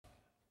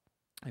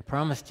I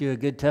promised you a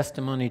good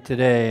testimony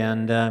today,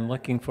 and I'm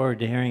looking forward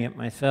to hearing it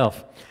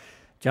myself.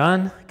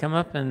 John, come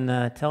up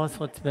and tell us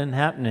what's been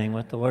happening,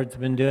 what the Lord's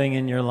been doing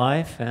in your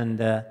life, and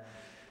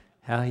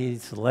how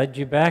He's led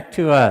you back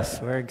to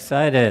us. We're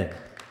excited.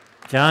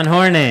 John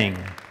Horning.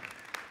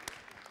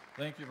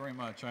 Thank you very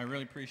much. I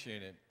really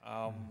appreciate it.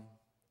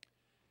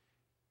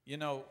 You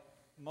know,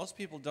 most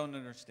people don't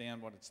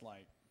understand what it's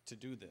like to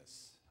do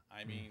this.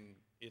 I mean,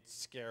 it's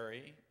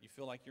scary. You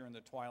feel like you're in the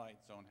twilight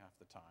zone half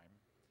the time.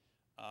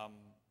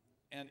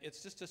 And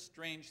it's just a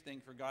strange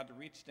thing for God to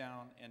reach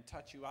down and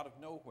touch you out of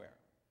nowhere.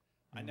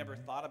 I never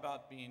thought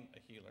about being a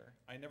healer.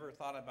 I never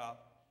thought about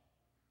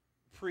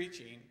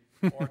preaching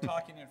or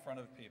talking in front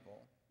of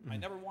people. I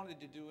never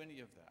wanted to do any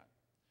of that.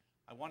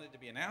 I wanted to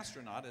be an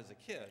astronaut as a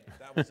kid.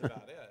 That was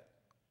about it.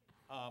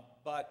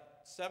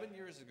 But 7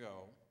 years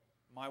ago,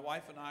 my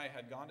wife and I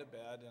had gone to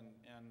bed,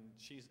 and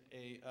she's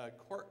a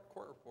court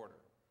reporter.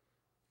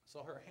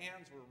 So her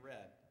hands were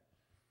red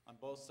on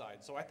both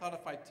sides. So I thought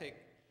if I take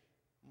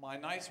my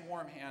nice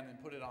warm hand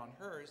and put it on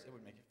hers, it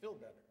would make it feel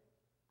better.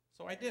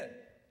 So I did.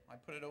 I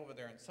put it over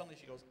there, and suddenly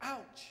she goes,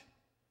 "Ouch!"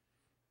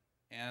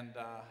 And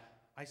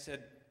I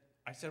said,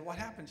 "What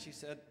happened?" She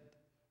said,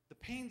 "The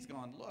pain's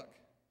gone, look."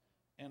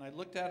 And I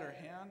looked at her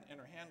hand, and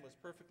her hand was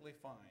perfectly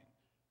fine.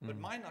 But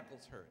my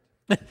knuckles hurt.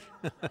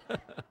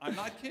 I'm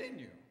not kidding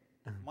you.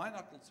 My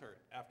knuckles hurt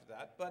after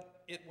that,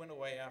 but it went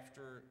away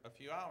after a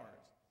few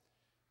hours.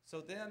 So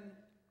then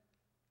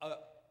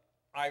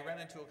I ran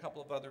into a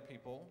couple of other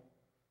people,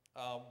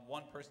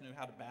 one person who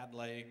had a bad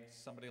leg,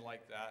 somebody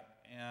like that,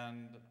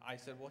 and I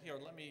said, "Well, here,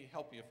 let me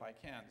help you if I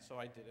can." So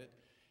I did it,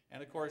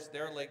 and of course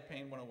their leg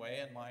pain went away,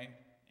 and mine,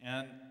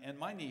 and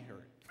my knee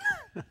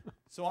hurt.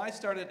 So I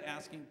started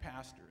asking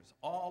pastors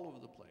all over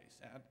the place,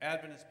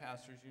 Adventist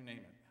pastors, you name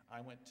it. I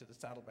went to the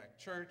Saddleback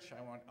Church.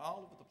 I went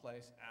all over the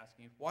place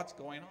asking, what's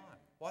going on?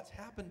 What's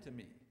happened to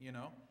me, you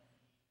know?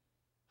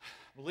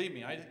 Believe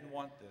me, I didn't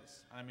want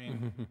this. I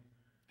mean,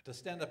 to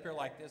stand up here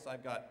like this,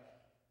 I've got,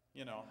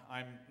 you know,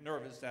 I'm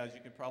nervous, as you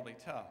could probably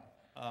tell.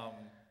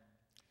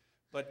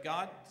 But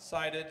God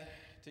decided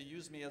to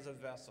use me as a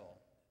vessel.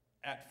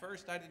 At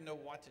first, I didn't know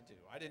what to do.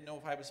 I didn't know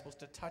if I was supposed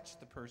to touch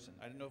the person.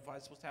 I didn't know if I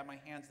was supposed to have my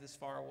hands this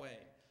far away.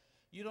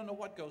 You don't know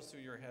what goes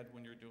through your head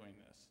when you're doing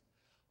this.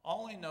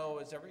 All I know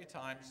is every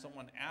time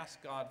someone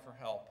asked God for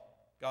help,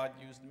 God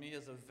used me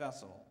as a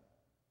vessel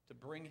to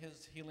bring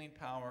His healing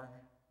power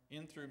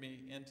in through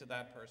me into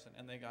that person,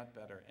 and they got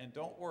better. And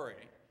don't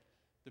worry,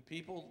 the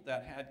people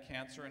that had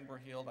cancer and were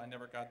healed, I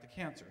never got the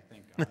cancer,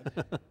 thank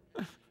God.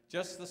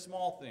 Just the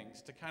small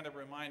things to kind of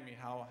remind me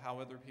how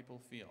other people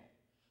feel.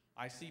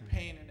 I see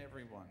pain in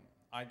everyone.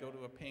 I go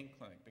to a pain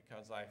clinic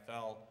because I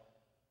fell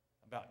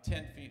about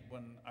 10 feet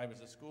when I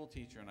was a school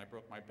teacher and I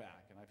broke my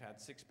back, and I've had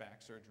 6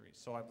 back surgeries.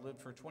 So I've lived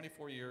for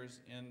 24 years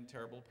in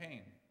terrible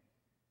pain.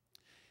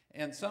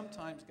 And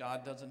sometimes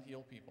God doesn't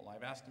heal people.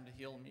 I've asked Him to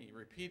heal me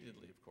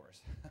repeatedly, of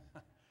course.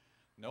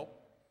 Nope.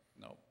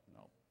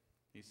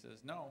 He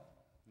says, no,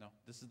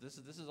 this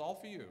is all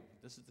for you.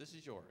 This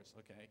is yours,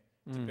 okay,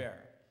 to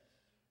bear.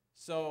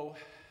 So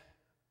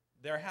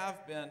there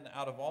have been,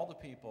 out of all the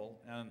people,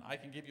 and I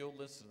can give you a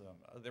list of them,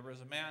 there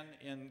was a man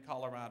in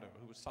Colorado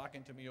who was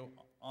talking to me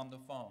on the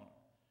phone.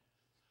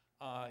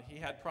 He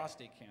had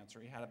prostate cancer.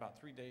 He had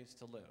about 3 days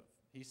to live.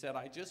 He said,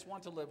 "I just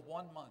want to live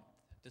 1 month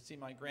to see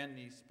my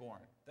grandniece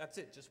born. That's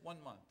it, just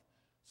 1 month."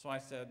 So I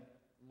said,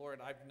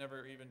 "Lord, I've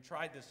never even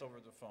tried this over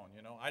the phone.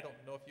 You know, I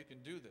don't know if you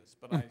can do this."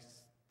 But I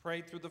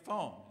prayed through the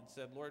phone and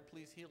said, "Lord,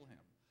 please heal him."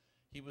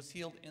 He was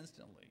healed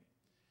instantly.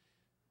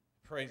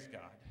 Praise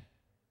God.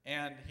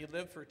 And he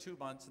lived for 2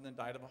 months and then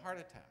died of a heart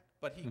attack.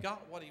 But he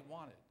got what he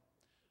wanted.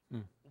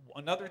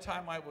 Another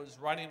time I was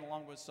riding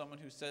along with someone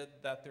who said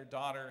that their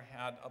daughter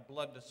had a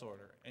blood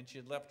disorder, and she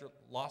had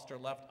lost her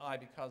left eye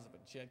because of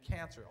it. She had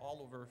cancer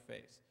all over her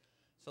face.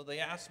 So they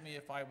asked me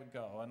if I would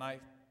go, and I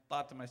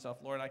thought to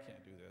myself, "Lord, I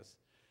can't do this."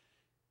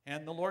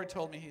 And the Lord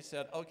told me, He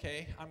said,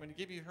 "Okay, I'm going to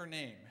give you her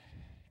name."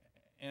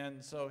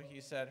 And so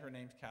He said her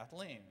name's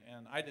Kathleen,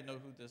 and I didn't know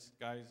who this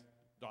guy's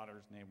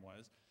daughter's name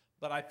was.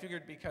 But I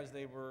figured because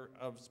they were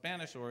of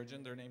Spanish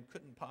origin, their name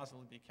couldn't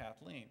possibly be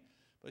Kathleen.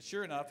 But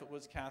sure enough, it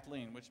was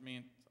Kathleen, which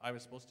means I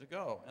was supposed to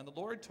go. And the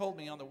Lord told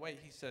me on the way,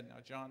 He said, "Now,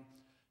 John,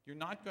 you're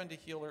not going to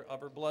heal her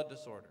of her blood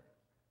disorder."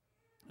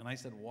 And I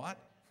said, "What?"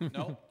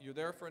 "No, you're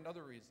there for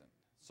another reason."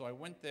 So I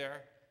went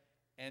there,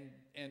 and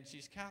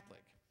she's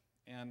Catholic.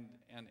 And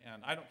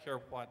I don't care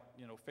what,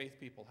 you know, faith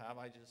people have.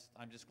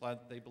 I'm just glad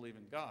that they believe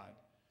in God.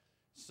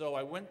 So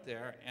I went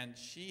there, and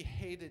she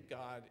hated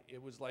God.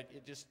 It was like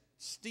it just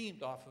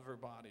steamed off of her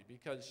body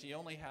because she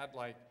only had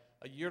like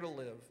a year to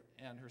live,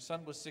 and her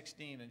son was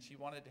 16, and she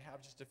wanted to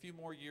have just a few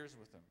more years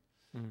with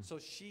him. So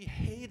she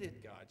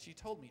hated God. She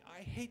told me,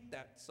 "I hate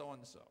that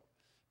so-and-so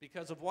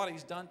because of what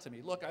he's done to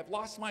me. Look, I've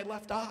lost my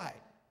left eye.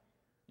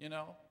 You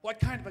know, what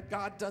kind of a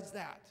God does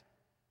that?"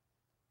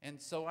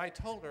 And so I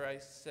told her, I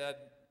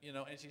said, you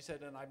know, and she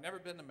said, "And I've never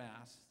been to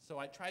Mass." So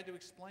I tried to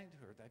explain to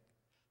her that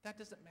that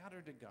doesn't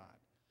matter to God.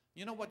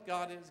 You know what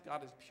God is?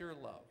 God is pure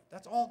love.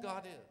 That's all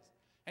God is.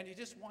 And He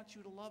just wants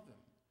you to love Him.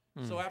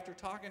 So after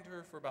talking to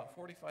her for about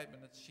 45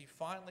 minutes, she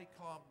finally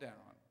calmed down.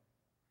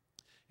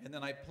 And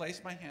then I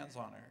placed my hands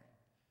on her.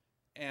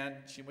 And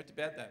she went to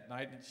bed that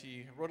night, and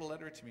she wrote a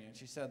letter to me, and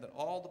she said that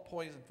all the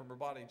poison from her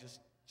body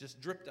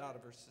just dripped out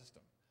of her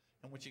system.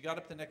 And when she got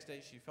up the next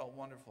day, she felt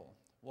wonderful.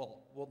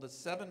 Well, the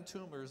 7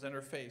 tumors in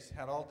her face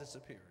had all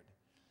disappeared.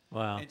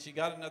 Wow. And she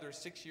got another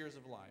 6 years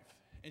of life.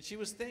 And she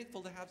was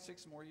thankful to have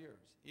 6 more years,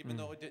 even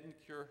though it didn't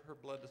cure her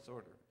blood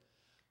disorder.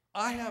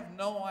 I have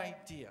no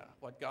idea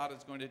what God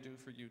is going to do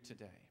for you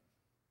today.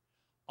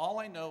 All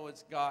I know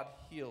is God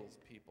heals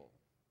people.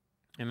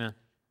 Amen.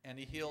 And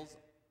he heals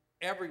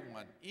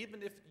everyone,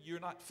 even if you're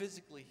not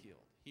physically healed.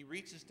 He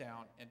reaches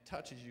down and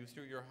touches you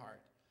through your heart.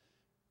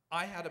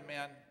 I had a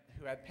man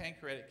who had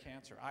pancreatic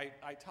cancer.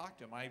 I talked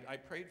to him. I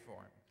prayed for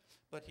him.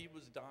 But he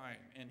was dying,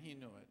 and he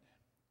knew it.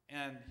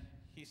 And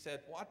he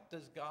said, "What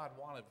does God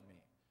want of me?"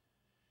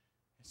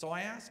 So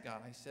I asked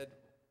God, I said,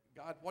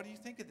 "God, what do you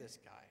think of this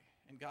guy?"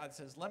 And God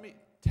says, "Let me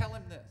tell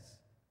him this.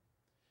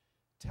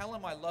 Tell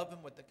him I love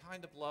him with the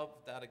kind of love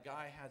that a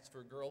guy has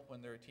for a girl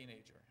when they're a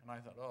teenager." And I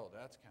thought, oh,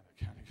 that's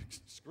kind of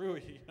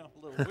screwy, a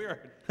little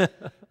weird.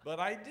 But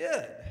I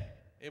did.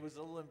 It was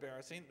a little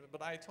embarrassing,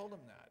 but I told him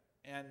that.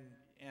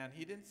 And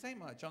he didn't say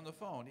much on the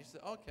phone. He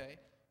said, okay,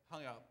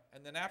 hung up.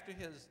 And then after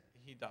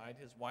he died,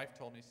 his wife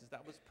told me, she says,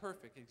 that was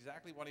perfect,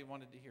 exactly what he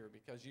wanted to hear,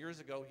 because years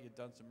ago he had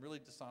done some really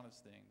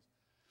dishonest things.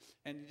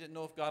 And he didn't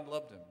know if God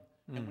loved him.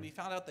 And when he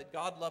found out that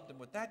God loved him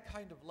with that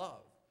kind of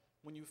love,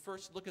 when you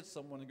first look at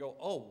someone and go,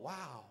 oh,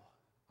 wow,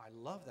 I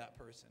love that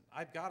person.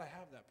 I've got to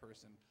have that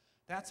person.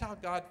 That's how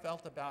God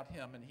felt about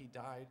him, and he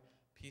died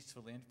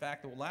peacefully. In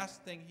fact, the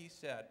last thing he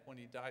said when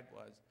he died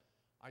was,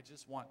 I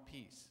just want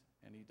peace.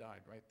 And he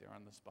died right there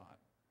on the spot.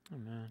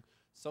 Amen.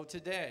 So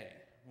today,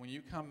 when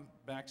you come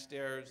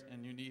backstairs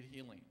and you need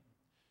healing,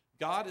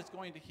 God is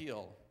going to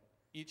heal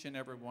each and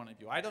every one of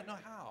you. I don't know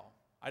how.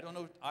 I don't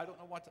know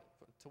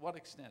to what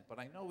extent, but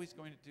I know he's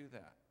going to do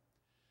that.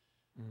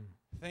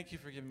 Thank you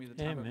for giving me the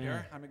time of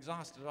year. I'm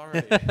exhausted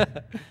already.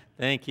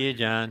 Thank you,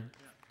 John.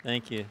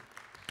 Thank you.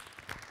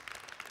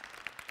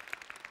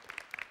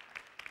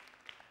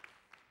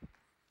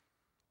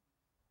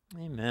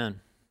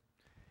 Amen.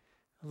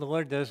 The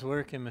Lord does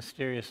work in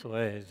mysterious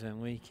ways,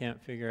 and we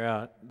can't figure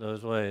out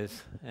those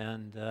ways,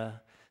 and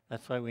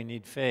that's why we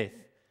need faith.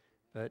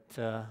 But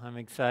I'm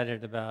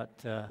excited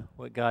about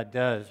what God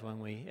does when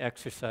we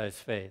exercise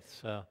faith.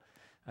 So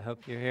I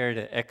hope you're here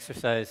to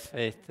exercise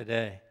faith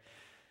today.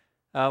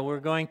 We're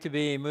going to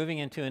be moving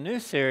into a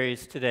new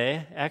series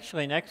today.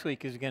 Actually, next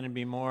week is going to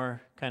be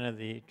more kind of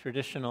the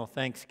traditional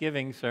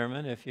Thanksgiving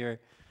sermon. If you're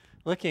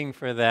looking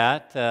for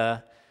that,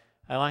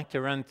 I like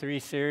to run 3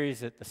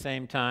 series at the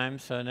same time.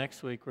 So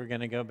next week we're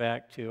going to go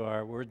back to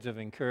our Words of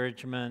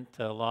Encouragement,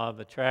 Law of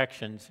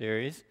Attraction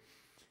series.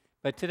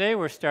 But today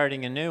we're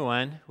starting a new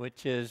one,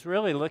 which is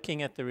really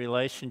looking at the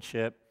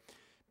relationship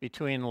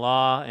between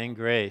law and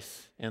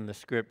grace in the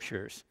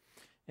Scriptures.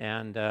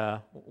 And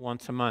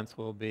once a month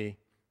we'll be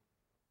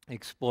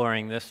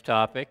exploring this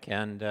topic,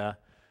 and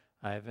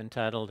I've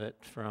entitled it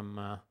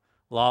From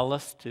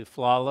Lawless to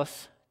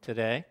Flawless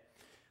today.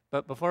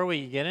 But before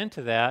we get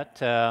into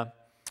that,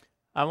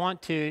 I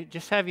want to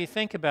just have you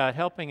think about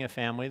helping a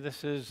family.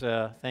 This is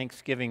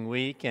Thanksgiving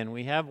week, and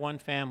we have one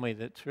family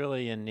that's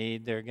really in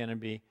need. They're going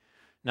to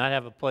not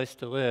have a place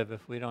to live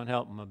if we don't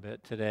help them a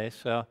bit today.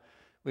 So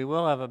we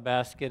will have a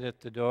basket at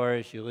the door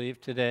as you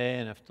leave today,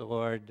 and if the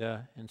Lord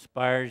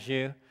inspires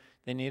you,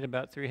 they need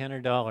about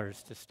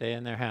 $300 to stay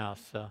in their house.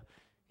 So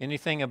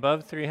anything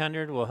above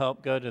 $300 will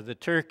help go to the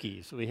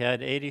turkeys. We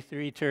had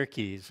 83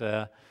 turkeys,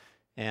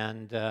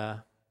 and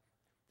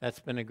that's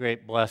been a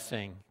great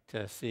blessing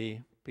to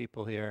see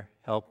people here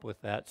help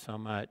with that so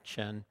much.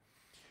 And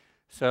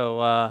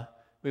so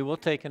we will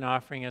take an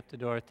offering at the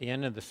door at the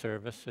end of the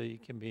service, so you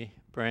can be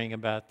praying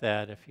about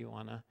that if you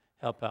want to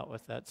help out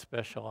with that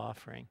special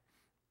offering.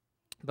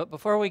 But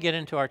before we get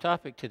into our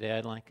topic today,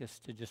 I'd like us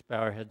to just bow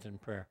our heads in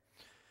prayer.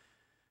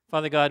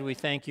 Father God, we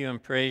thank you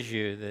and praise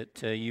you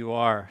that you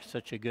are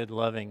such a good,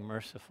 loving,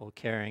 merciful,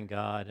 caring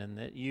God, and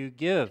that you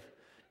give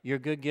your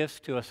good gifts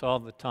to us all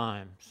the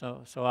time.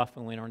 So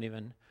often we don't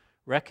even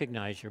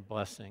recognize your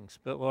blessings.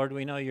 But Lord,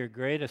 we know your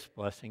greatest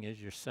blessing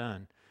is your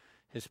Son,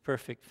 his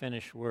perfect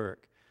finished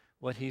work,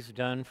 what he's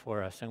done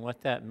for us and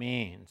what that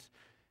means,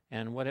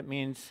 and what it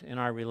means in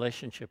our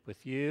relationship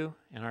with you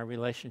and our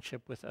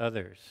relationship with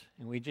others.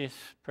 And we just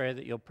pray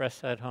that you'll press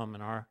that home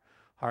in our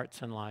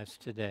hearts and lives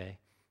today,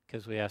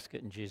 because we ask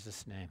it in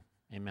Jesus' name.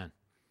 Amen.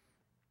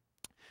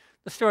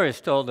 The story is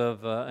told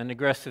of an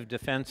aggressive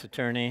defense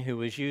attorney who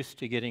was used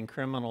to getting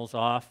criminals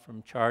off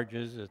from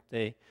charges that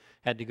they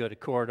had to go to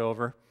court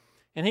over.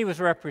 And he was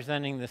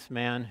representing this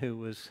man who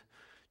was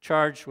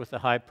charged with a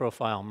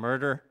high-profile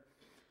murder.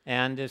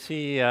 And as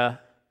he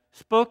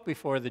spoke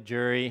before the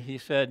jury, he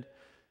said,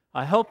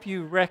 I hope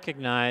you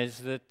recognize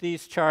that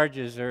these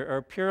charges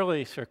are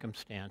purely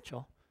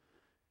circumstantial.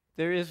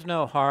 There is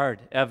no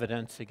hard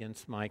evidence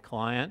against my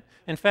client.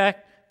 In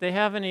fact, they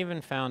haven't even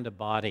found a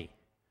body.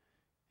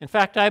 In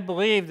fact, I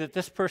believe that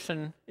this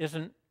person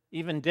isn't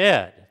even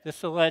dead.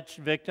 This alleged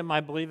victim, I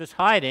believe, is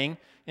hiding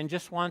and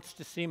just wants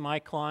to see my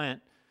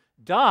client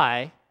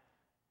die,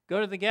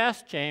 go to the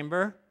gas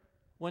chamber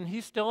when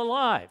he's still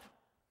alive.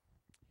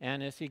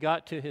 And as he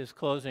got to his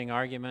closing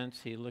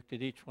arguments, he looked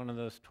at each one of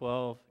those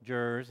 12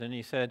 jurors and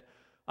he said,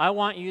 I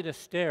want you to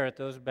stare at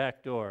those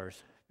back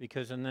doors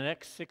because in the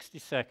next 60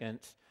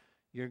 seconds,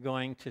 you're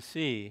going to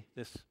see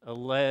this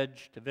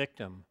alleged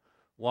victim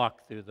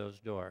walk through those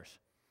doors.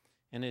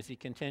 And as he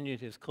continued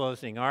his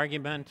closing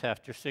argument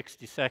after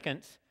 60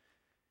 seconds,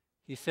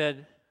 he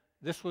said,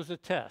 this was a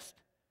test,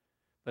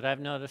 but I've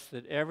noticed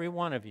that every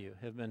one of you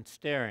have been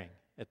staring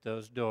at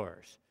those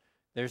doors.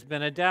 There's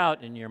been a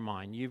doubt in your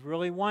mind. You've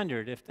really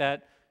wondered if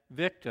that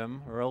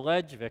victim or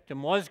alleged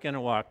victim was going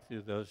to walk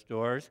through those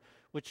doors,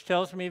 which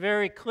tells me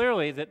very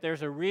clearly that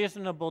there's a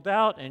reasonable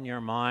doubt in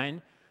your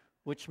mind,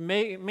 which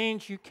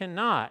means you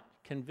cannot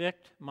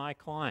convict my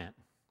client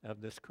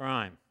of this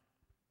crime.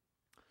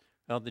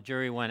 Well, the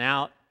jury went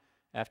out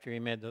after he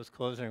made those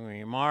closing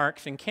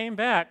remarks and came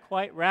back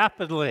quite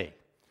rapidly.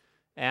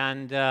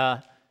 And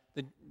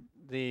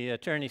the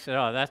attorney said,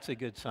 oh, that's a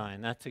good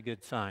sign. That's a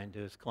good sign to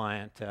his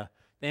client.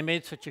 They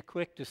made such a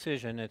quick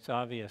decision, it's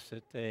obvious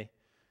that they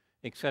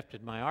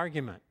accepted my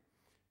argument.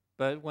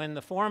 But when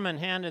the foreman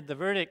handed the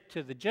verdict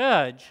to the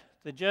judge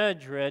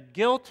read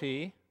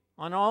guilty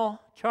on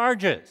all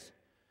charges.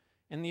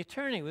 And the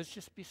attorney was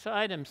just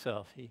beside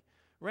himself. He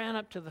ran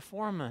up to the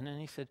foreman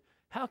and he said,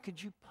 how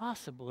could you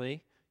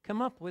possibly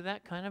come up with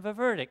that kind of a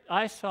verdict?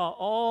 I saw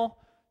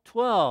all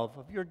 12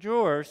 of your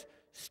jurors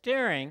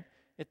staring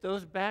at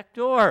those back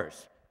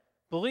doors,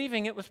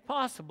 believing it was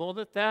possible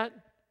that that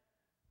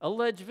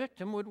alleged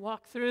victim would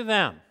walk through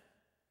them.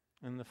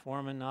 And the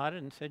foreman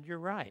nodded and said, you're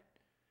right.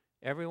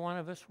 Every one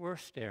of us were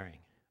staring.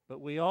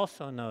 But we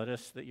also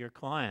noticed that your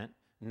client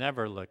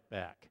never looked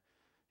back.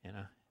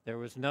 There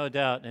was no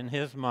doubt in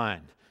his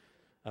mind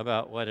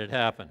about what had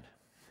happened.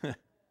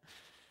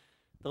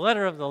 The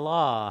letter of the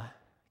law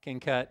can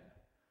cut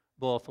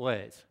both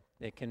ways.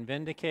 It can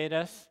vindicate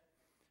us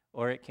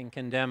or it can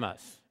condemn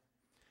us.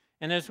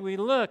 And as we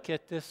look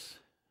at this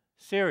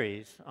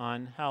series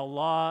on how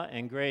law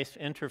and grace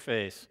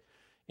interface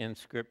in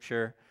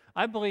Scripture,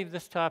 I believe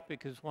this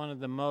topic is one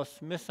of the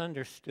most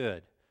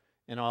misunderstood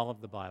in all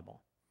of the Bible.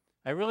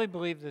 I really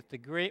believe that the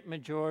great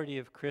majority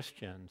of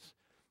Christians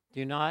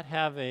do not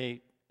have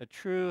a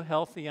true,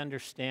 healthy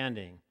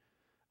understanding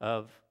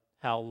of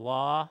how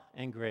law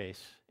and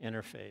grace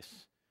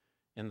interface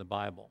in the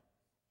Bible.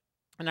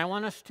 And I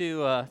want us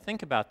to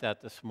think about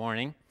that this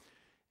morning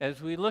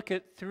as we look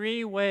at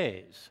three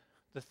ways,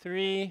 the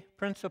three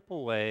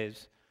principal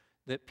ways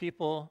that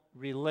people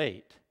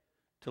relate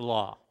to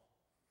law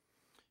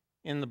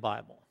in the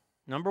Bible.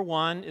 Number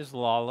one is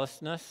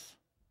lawlessness.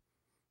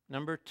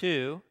 Number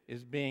two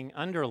is being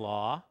under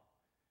law.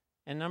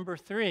 And number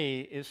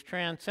three is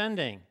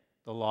transcending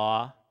the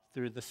law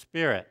through the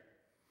Spirit.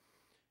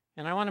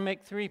 And I want to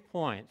make 3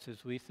 points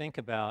as we think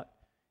about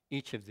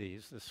each of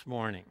these this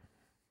morning.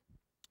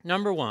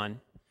 Number one,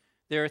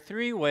 there are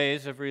 3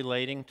 ways of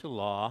relating to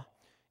law,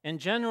 and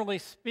generally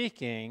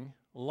speaking,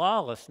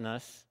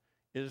 lawlessness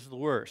is the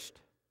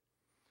worst.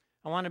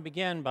 I want to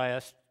begin by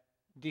us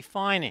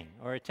defining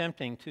or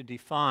attempting to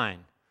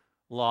define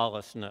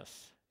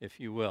lawlessness, if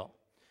you will.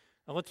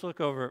 Now let's look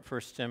over at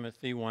 1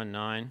 Timothy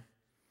 1:9.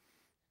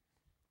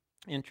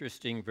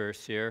 Interesting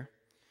verse here.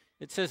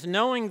 It says,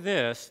 knowing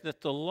this,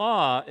 that the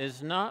law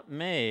is not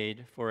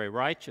made for a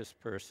righteous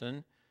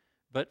person,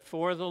 but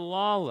for the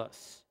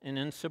lawless and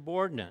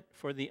insubordinate,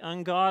 for the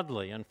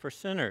ungodly and for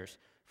sinners,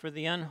 for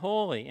the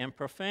unholy and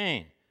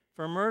profane,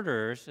 for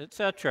murderers,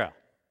 etc.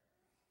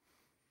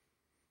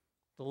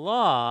 The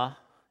law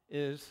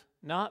is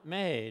not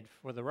made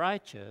for the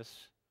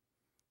righteous.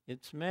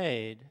 It's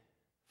made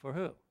for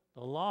who?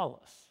 The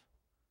lawless.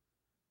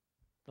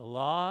 The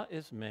law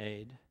is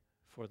made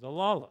for the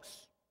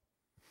lawless.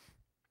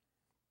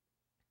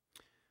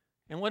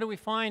 And what do we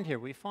find here?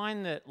 We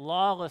find that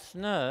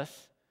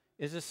lawlessness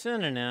is a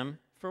synonym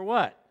for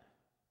what?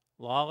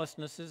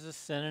 Lawlessness is a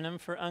synonym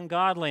for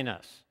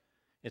ungodliness.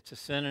 It's a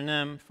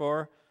synonym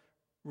for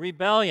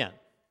rebellion.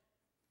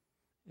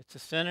 It's a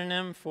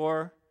synonym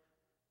for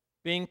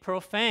being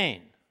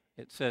profane,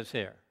 it says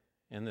here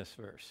in this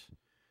verse.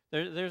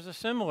 There's a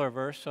similar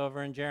verse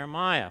over in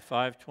Jeremiah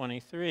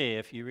 5:23.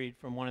 If you read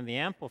from one of the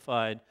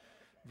Amplified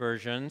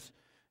versions,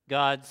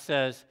 God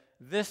says,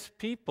 this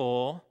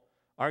people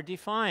are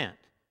defiant.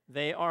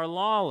 They are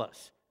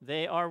lawless.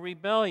 They are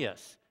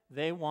rebellious.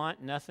 They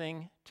want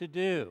nothing to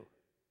do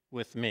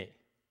with me.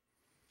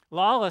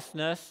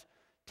 Lawlessness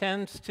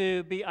tends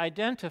to be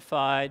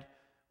identified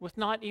with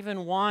not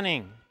even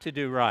wanting to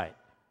do right.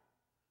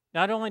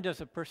 Not only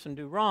does a person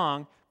do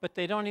wrong, but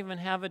they don't even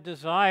have a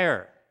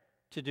desire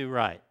to do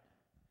right.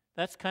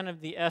 That's kind of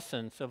the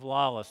essence of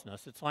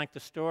lawlessness. It's like the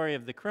story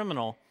of the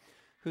criminal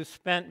who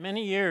spent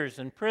many years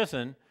in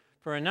prison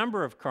for a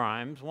number of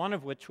crimes, one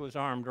of which was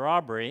armed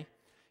robbery.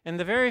 And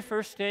the very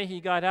first day he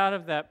got out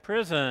of that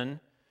prison,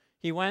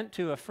 he went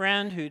to a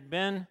friend who'd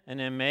been an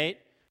inmate,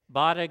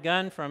 bought a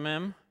gun from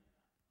him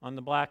on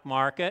the black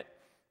market,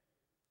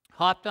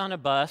 hopped on a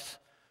bus,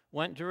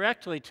 went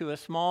directly to a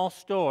small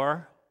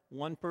store,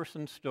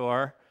 one-person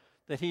store,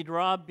 that he'd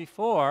robbed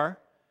before,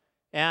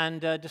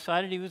 and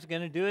decided he was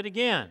going to do it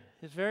again,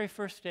 his very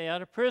first day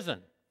out of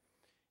prison.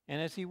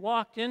 And as he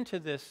walked into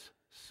this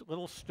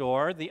little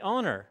store, the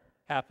owner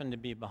happened to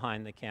be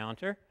behind the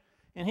counter,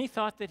 and he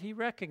thought that he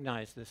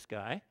recognized this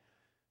guy.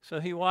 So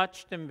he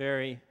watched him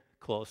very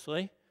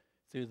closely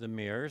through the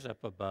mirrors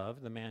up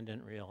above. The man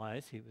didn't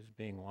realize he was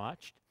being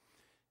watched.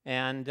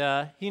 And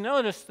he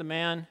noticed the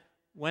man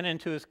went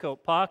into his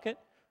coat pocket,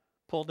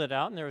 pulled it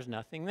out, and there was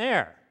nothing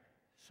there.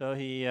 So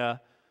he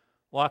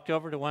walked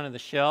over to one of the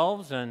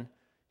shelves, and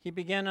he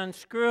began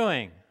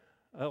unscrewing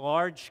a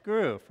large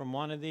screw from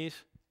one of these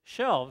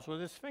shelves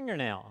with his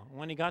fingernail.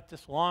 When he got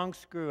this long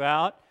screw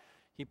out,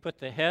 he put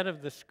the head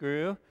of the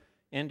screw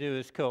into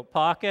his coat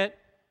pocket,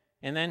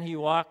 and then he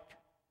walked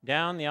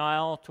down the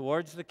aisle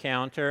towards the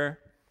counter,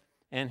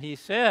 and he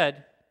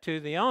said to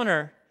the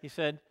owner, he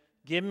said,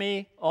 "Give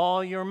me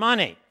all your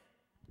money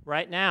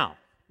right now,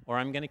 or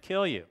I'm going to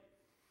kill you."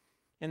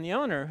 And the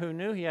owner, who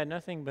knew he had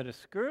nothing but a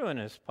screw in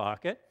his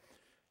pocket,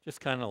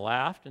 just kind of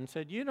laughed and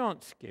said, "You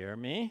don't scare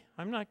me.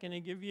 I'm not going to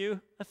give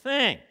you a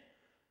thing."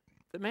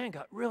 The man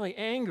got really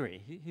angry.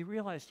 He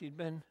realized he'd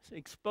been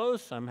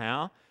exposed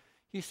somehow.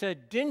 He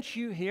said, "Didn't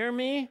you hear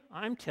me?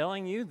 I'm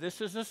telling you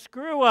this is a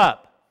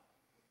screw-up."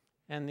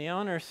 And the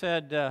owner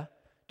said,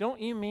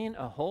 "Don't you mean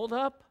a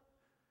hold-up?"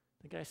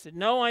 The guy said,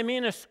 "No, I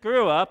mean a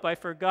screw-up. I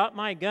forgot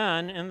my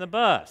gun in the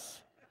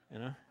bus." You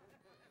know,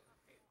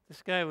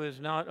 this guy was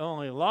not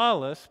only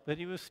lawless, but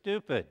he was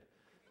stupid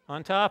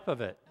on top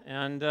of it.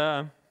 And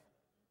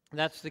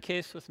that's the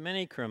case with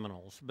many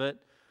criminals.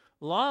 But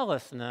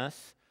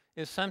lawlessness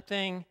is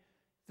something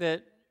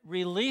that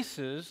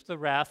releases the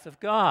wrath of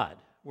God,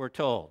 we're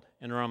told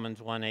in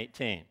Romans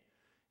 1:18.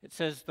 It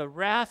says the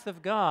wrath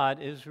of God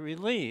is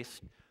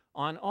released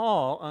on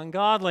all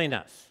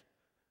ungodliness,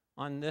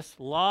 on this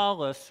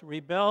lawless,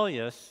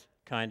 rebellious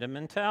kind of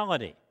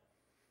mentality.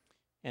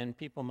 And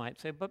people might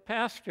say, "But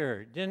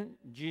Pastor,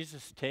 didn't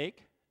Jesus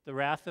take the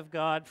wrath of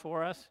God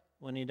for us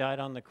when he died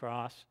on the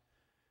cross?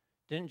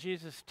 Didn't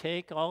Jesus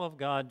take all of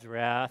God's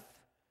wrath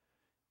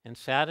and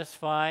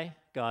satisfy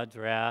God's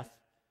wrath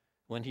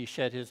when he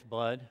shed his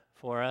blood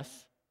for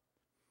us?"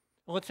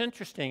 Well, it's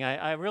interesting.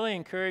 I really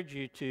encourage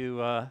you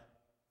to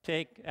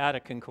take out a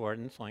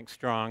concordance like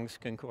Strong's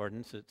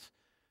Concordance. It's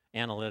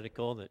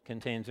analytical, that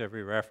contains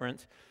every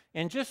reference,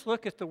 and just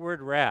look at the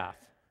word wrath,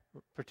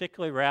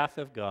 particularly wrath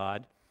of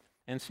God,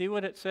 and see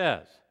what it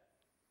says.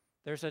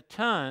 There's a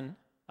ton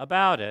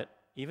about it,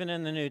 even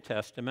in the New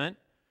Testament,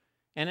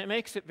 and it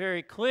makes it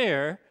very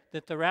clear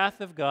that the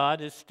wrath of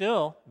God is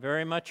still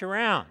very much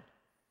around.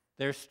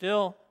 There's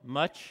still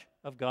much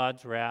of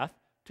God's wrath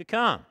to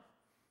come.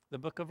 The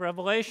book of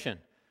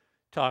Revelation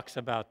talks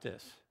about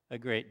this a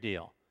great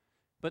deal.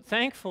 But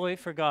thankfully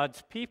for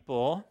God's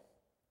people,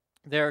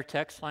 there are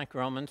texts like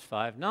Romans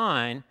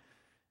 5:9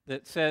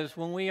 that says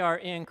when we are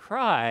in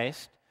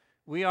Christ,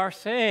 we are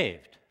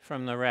saved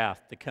from the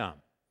wrath to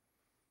come.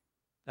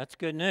 That's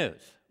good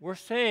news. We're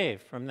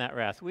saved from that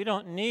wrath. We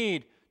don't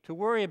need to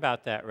worry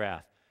about that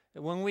wrath.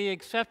 When we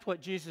accept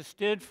what Jesus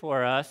did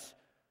for us,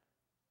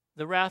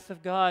 the wrath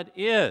of God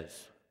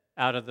is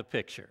out of the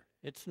picture.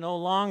 It's no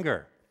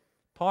longer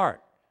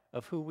part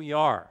of who we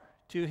are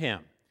to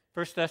him.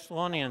 1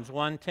 Thessalonians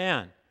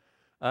 1:10,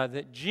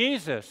 that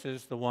Jesus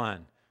is the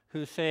one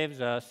who saves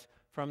us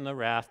from the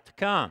wrath to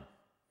come.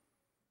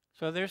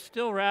 So there's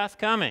still wrath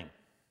coming.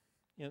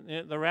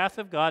 The wrath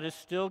of God is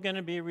still going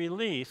to be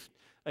released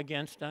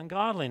against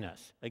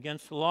ungodliness,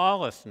 against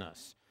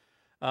lawlessness.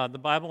 The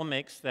Bible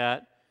makes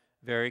that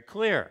very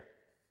clear.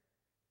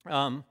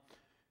 And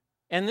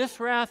this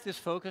wrath is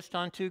focused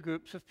on two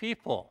groups of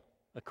people,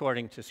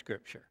 according to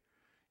Scripture.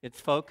 It's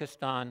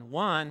focused on,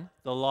 one,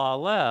 the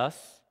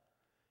lawless,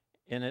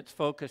 and it's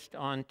focused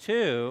on,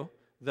 two,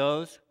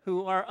 those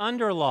who are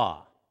under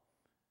law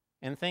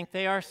and think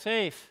they are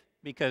safe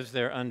because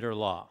they're under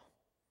law.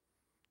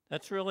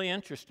 That's really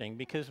interesting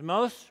because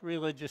most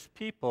religious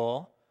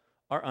people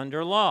are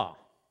under law.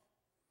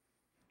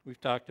 We've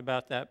talked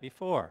about that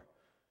before.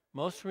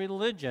 Most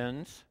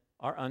religions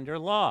are under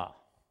law.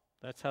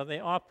 That's how they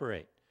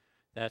operate.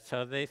 That's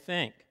how they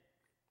think.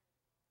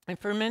 And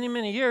for many,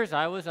 many years,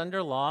 I was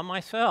under law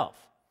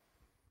myself.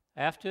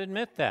 I have to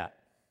admit that.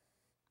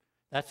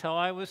 That's how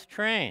I was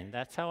trained.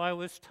 That's how I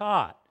was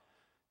taught,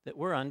 that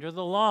we're under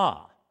the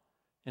law.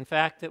 In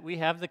fact, that we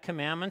have the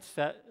commandments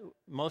that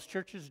most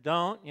churches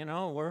don't. You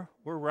know,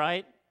 we're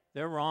right,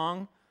 they're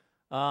wrong.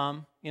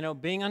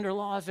 Being under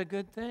law is a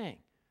good thing.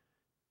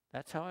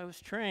 That's how I was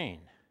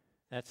trained.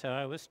 That's how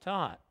I was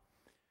taught.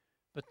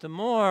 But the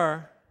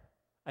more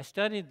I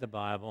studied the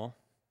Bible,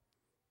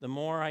 the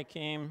more I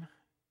came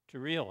to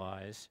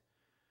realize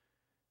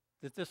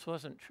that this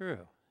wasn't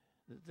true,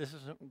 that this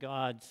isn't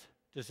God's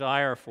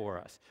desire for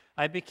us.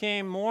 I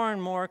became more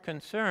and more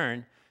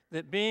concerned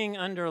that being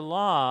under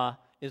law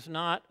is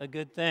not a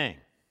good thing.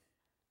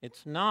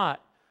 It's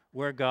not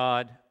where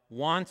God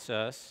wants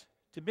us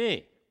to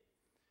be.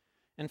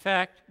 In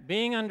fact,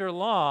 being under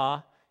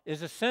law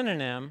is a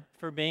synonym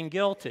for being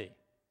guilty.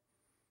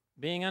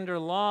 Being under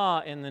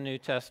law in the New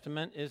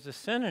Testament is a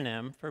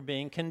synonym for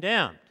being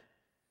condemned.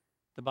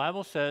 The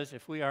Bible says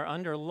if we are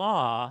under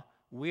law,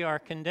 we are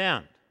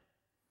condemned.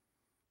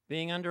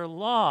 Being under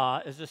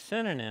law is a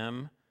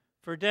synonym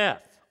for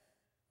death.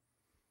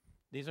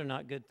 These are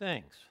not good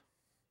things.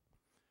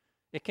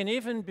 It can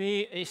even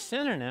be a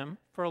synonym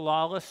for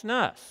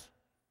lawlessness.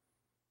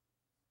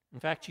 In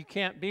fact, you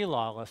can't be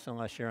lawless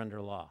unless you're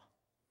under law.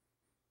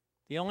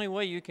 The only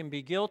way you can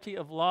be guilty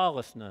of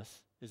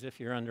lawlessness is if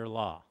you're under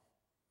law.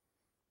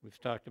 We've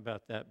talked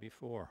about that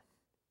before.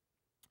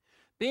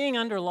 Being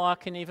under law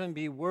can even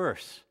be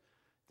worse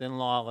than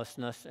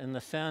lawlessness in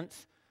the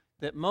sense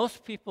that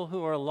most people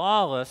who are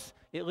lawless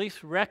at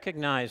least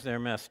recognize they're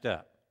messed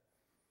up.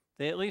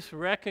 They at least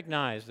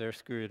recognize they're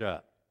screwed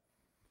up.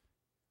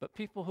 But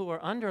people who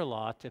are under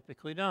law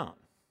typically don't,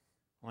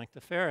 like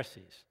the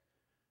Pharisees.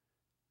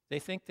 They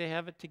think they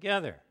have it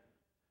together,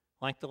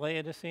 like the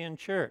Laodicean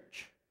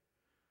church,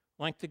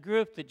 like the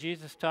group that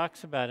Jesus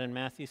talks about in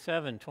Matthew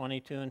 7,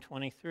 22 and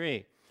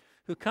 23,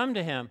 who come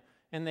to him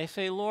and they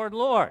say, Lord,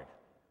 Lord,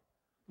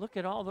 look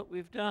at all that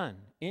we've done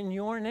in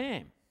your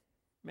name.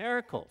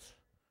 Miracles,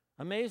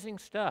 amazing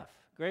stuff,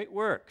 great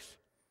works.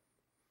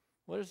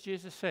 What does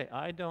Jesus say?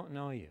 I don't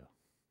know you.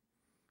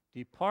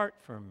 Depart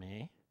from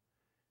me,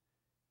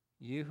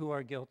 you who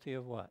are guilty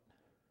of what?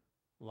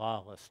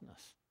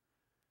 Lawlessness.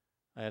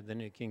 I have the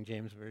New King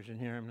James Version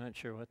here. I'm not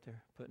sure what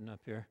they're putting up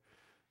here,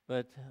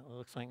 but it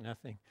looks like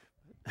nothing.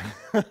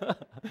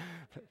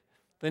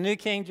 The New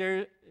King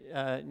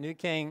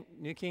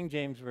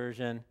James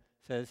Version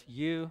says,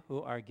 you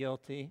who are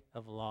guilty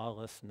of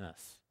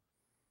lawlessness.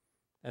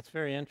 That's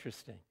very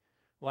interesting.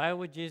 Why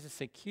would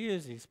Jesus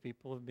accuse these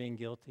people of being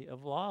guilty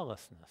of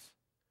lawlessness?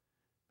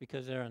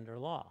 Because they're under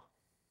law.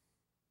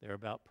 They're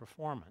about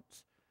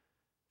performance.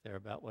 They're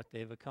about what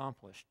they've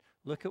accomplished.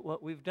 Look at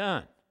what we've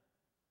done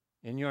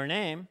in your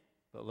name,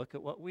 but look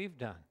at what we've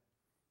done.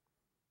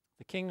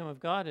 The kingdom of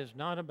God is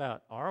not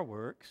about our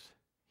works,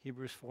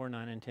 Hebrews 4,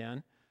 9, and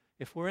 10.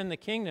 If we're in the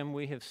kingdom,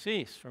 we have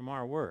ceased from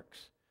our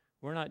works.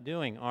 We're not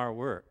doing our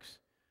works.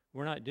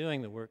 We're not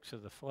doing the works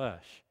of the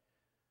flesh.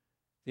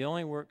 The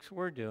only works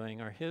we're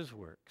doing are his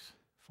works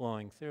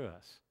flowing through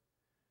us.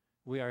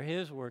 We are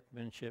his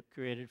workmanship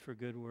created for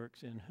good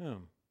works in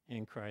whom?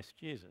 In Christ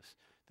Jesus.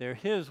 They're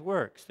his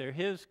works. They're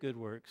his good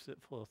works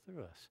that flow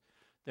through us.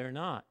 They're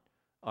not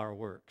our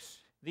works.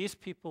 These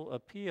people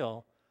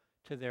appeal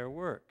to their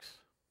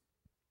works.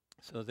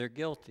 So they're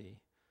guilty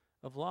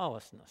of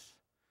lawlessness.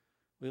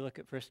 We look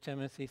at 1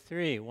 Timothy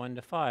 3,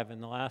 1-5.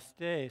 In the last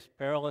days,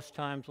 perilous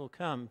times will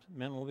come.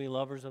 Men will be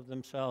lovers of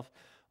themselves.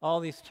 All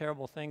these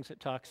terrible things it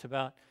talks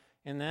about.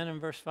 And then in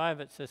verse 5,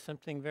 it says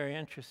something very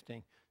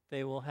interesting.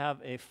 They will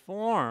have a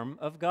form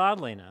of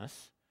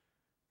godliness,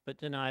 but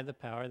deny the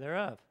power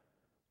thereof.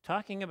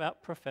 Talking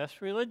about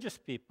professed religious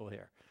people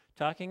here.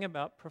 Talking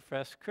about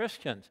professed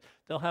Christians.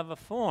 They'll have a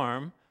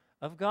form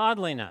of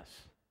godliness,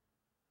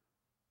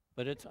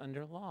 but it's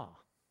under law.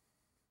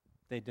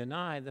 They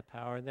deny the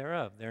power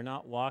thereof. They're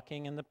not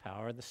walking in the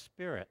power of the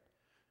Spirit.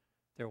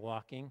 They're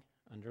walking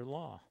under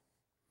law.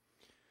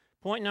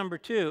 Point number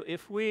 2,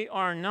 if we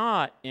are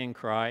not in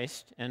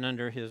Christ and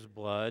under his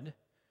blood,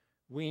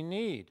 we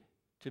need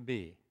to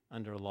be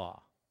under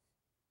law.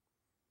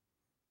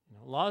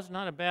 Law is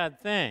not a bad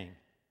thing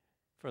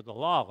for the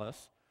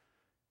lawless.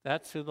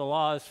 That's who the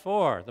law is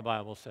for, the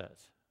Bible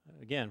says.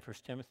 Again, 1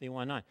 Timothy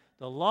 1:9.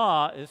 The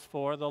law is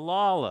for the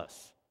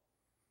lawless.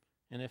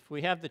 And if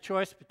we have the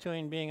choice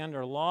between being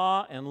under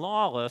law and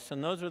lawless,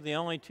 and those are the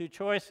only two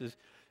choices,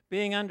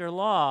 being under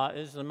law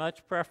is the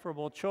much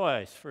preferable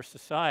choice for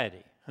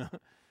society.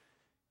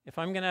 If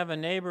I'm going to have a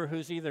neighbor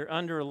who's either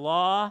under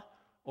law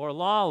or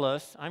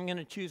lawless, I'm going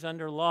to choose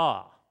under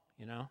law,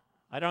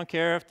 I don't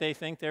care if they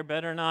think they're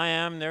better than I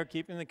am, they're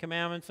keeping the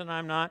commandments and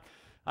I'm not.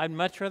 I'd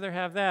much rather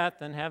have that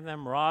than have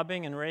them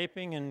robbing and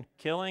raping and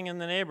killing in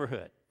the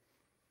neighborhood.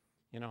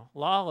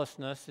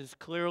 Lawlessness is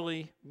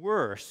clearly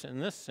worse in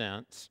this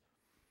sense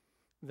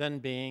than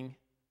being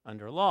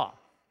under law.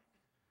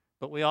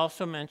 But we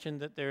also mentioned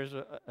that there's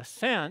a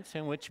sense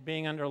in which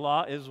being under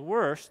law is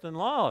worse than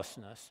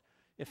lawlessness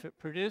if it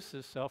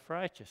produces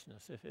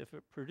self-righteousness, if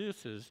it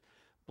produces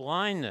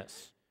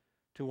blindness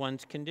to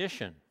one's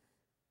condition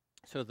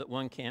so that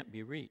one can't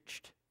be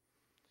reached.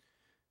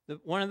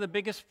 One of the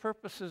biggest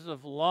purposes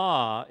of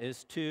law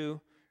is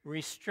to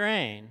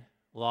restrain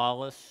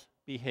lawless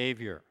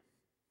behavior,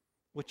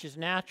 which is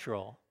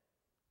natural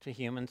to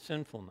human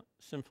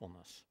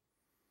sinfulness.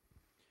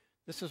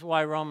 This is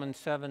why Romans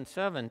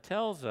 7:7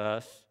 tells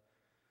us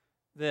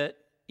that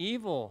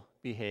evil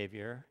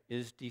behavior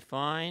is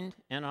defined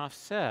and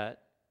offset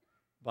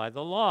by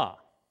the law.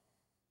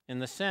 In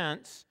this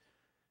sense,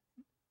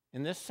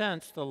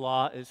 the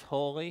law is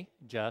holy,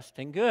 just,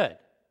 and good,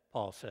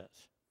 Paul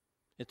says.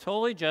 It's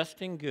holy,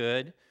 just, and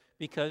good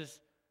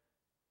because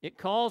it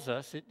calls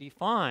us, it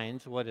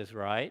defines what is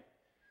right,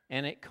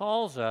 and it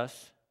calls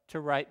us to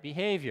right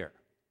behavior.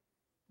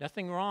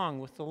 Nothing wrong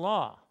with the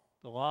law.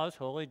 The law is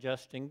holy,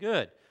 just, and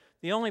good.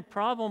 The only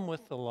problem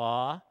with the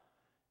law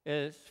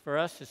is, for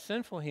us as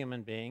sinful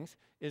human beings,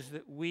 is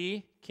that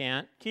we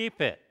can't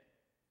keep it.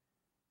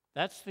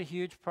 That's the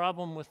huge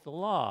problem with the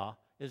law,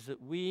 is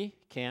that we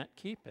can't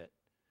keep it.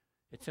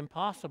 It's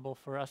impossible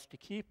for us to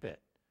keep it.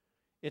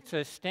 It's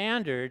a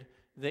standard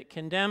that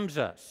condemns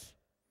us.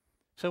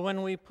 So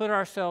when we put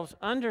ourselves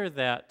under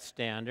that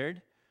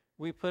standard,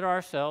 we put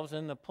ourselves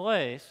in the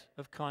place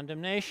of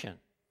condemnation.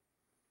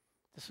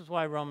 This is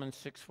why Romans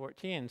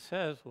 6:14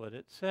 says what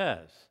it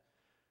says.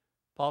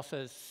 Paul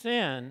says,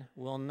 sin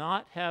will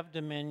not have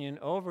dominion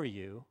over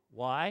you.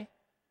 Why?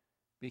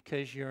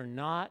 Because you're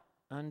not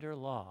under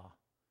law,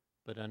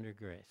 but under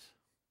grace.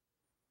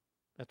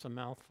 That's a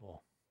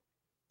mouthful.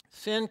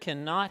 Sin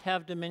cannot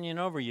have dominion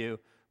over you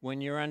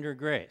when you're under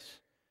grace.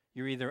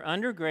 You're either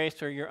under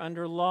grace or you're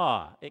under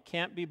law. It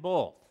can't be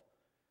both.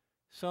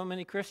 So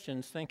many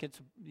Christians think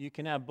you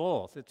can have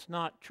both. It's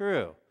not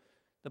true.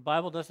 The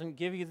Bible doesn't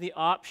give you the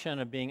option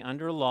of being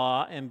under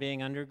law and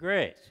being under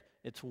grace.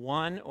 It's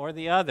one or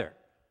the other.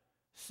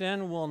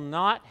 Sin will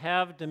not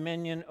have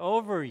dominion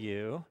over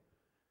you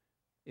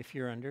if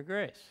you're under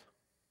grace.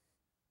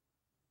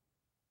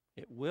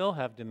 It will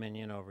have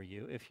dominion over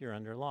you if you're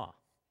under law.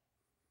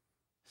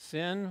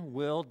 Sin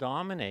will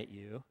dominate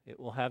you. It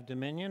will have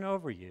dominion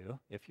over you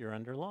if you're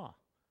under law.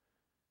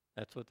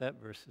 That's what that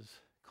verse is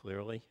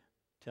clearly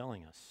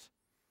telling us.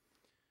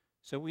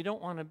 So we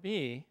don't want to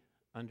be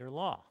under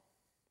law.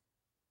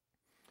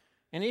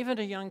 And even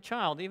a young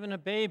child, even a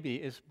baby,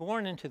 is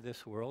born into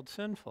this world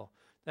sinful.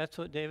 That's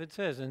what David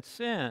says. In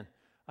sin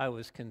I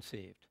was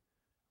conceived.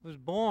 I was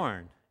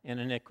born in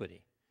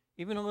iniquity.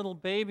 Even a little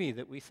baby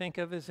that we think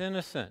of as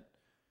innocent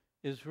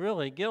is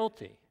really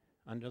guilty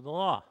under the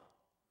law.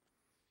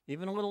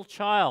 Even a little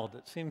child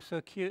that seems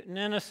so cute and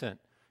innocent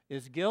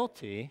is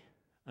guilty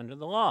under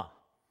the law.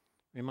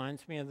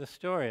 Reminds me of the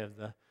story of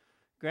the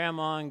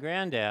grandma and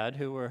granddad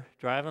who were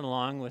driving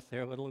along with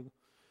their little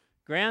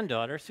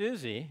granddaughter,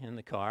 Susie, in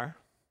the car,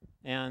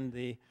 and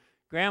the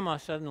grandma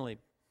suddenly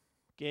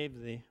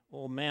gave the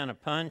old man a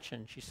punch,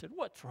 and she said,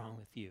 "What's wrong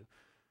with you?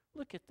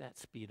 Look at that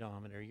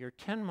speedometer. You're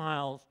 10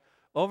 miles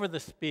over the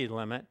speed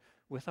limit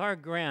with our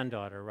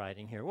granddaughter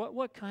riding here.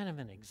 What kind of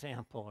an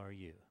example are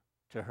you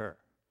to her?"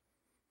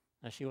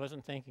 Now, she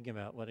wasn't thinking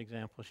about what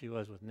example she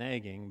was with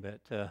nagging,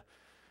 but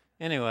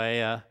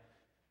anyway,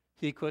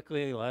 he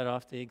quickly let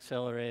off the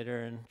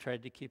accelerator and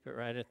tried to keep it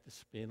right at the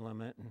speed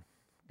limit and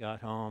got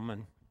home.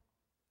 And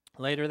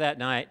later that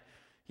night,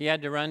 he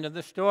had to run to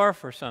the store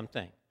for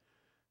something,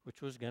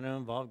 which was going to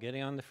involve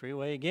getting on the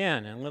freeway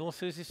again. And little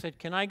Susie said,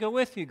 "Can I go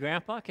with you,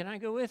 Grandpa? Can I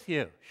go with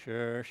you?"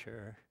 Sure.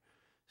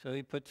 So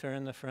he puts her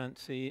in the front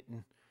seat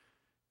and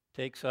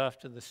takes off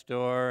to the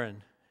store,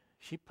 and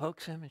she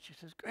pokes him and she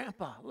says,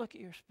 "Grandpa, look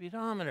at your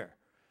speedometer.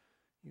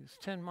 He was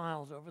 10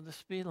 miles over the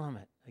speed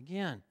limit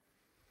again."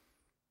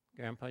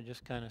 Grandpa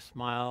just kind of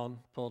smiled,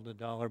 pulled a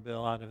dollar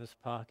bill out of his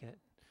pocket.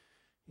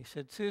 He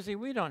said, "Susie,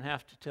 we don't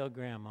have to tell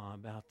Grandma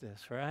about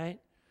this, right?"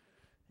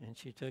 And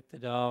she took the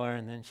dollar,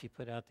 and then she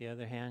put out the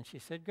other hand. She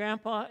said,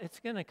 "Grandpa, it's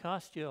going to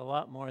cost you a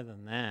lot more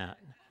than that."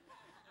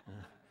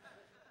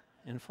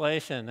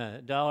 Inflation,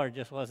 a dollar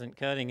just wasn't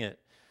cutting it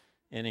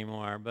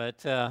anymore. But,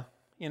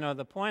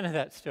 the point of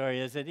that story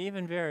is that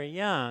even very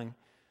young,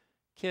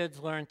 kids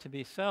learn to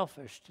be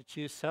selfish, to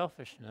choose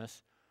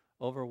selfishness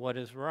over what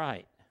is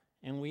right.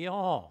 And we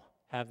all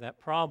have that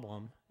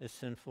problem as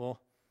sinful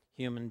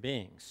human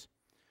beings.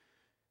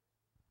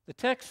 The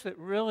text that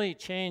really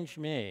changed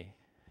me,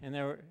 and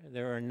there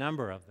were a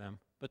number of them,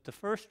 but the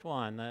first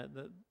one,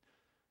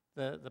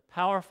 the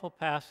powerful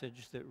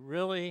passage that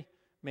really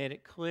made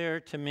it clear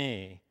to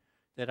me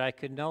that I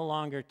could no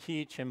longer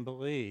teach and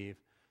believe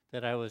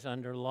that I was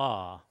under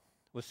law,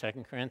 was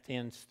 2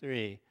 Corinthians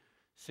 3,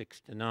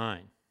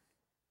 6-9.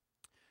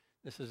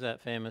 This is that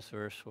famous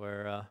verse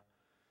where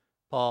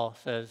Paul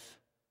says,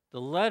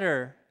 "The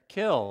letter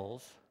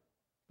kills,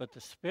 but the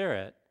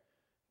Spirit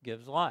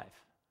gives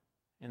life."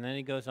 And then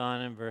he goes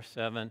on in verse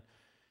 7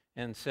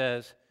 and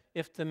says,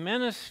 "If the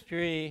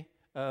ministry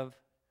of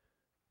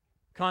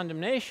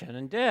condemnation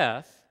and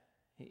death,"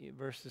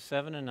 verses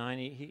 7 and 9,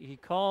 he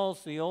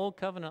calls the old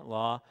covenant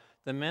law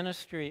the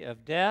ministry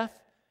of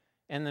death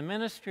and the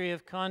ministry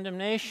of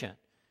condemnation.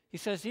 He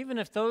says, even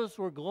if those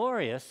were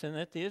glorious and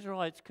that the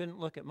Israelites couldn't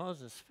look at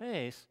Moses'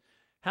 face,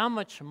 how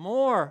much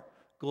more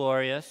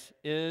glorious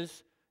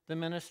is the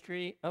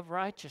ministry of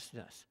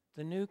righteousness,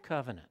 the new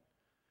covenant,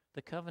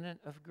 the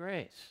covenant of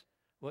grace,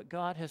 what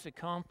God has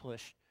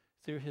accomplished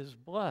through his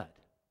blood.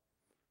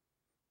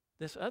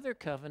 This other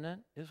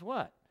covenant is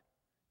what?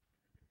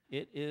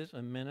 It is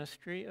a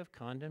ministry of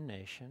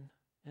condemnation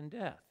and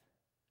death.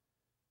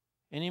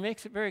 And he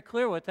makes it very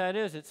clear what that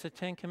is. It's the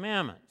 10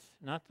 Commandments,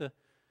 not the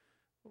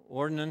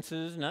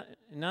ordinances,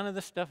 none of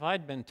the stuff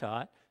I'd been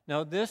taught.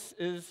 No, this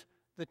is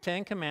the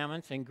 10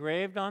 Commandments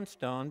engraved on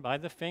stone by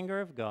the finger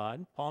of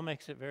God. Paul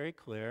makes it very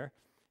clear.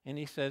 And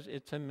he says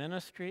it's a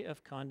ministry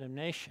of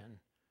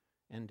condemnation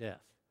and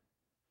death.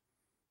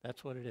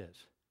 That's what it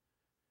is.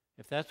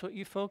 If that's what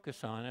you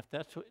focus on, if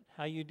that's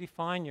how you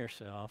define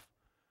yourself,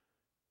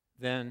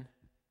 then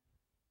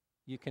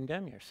you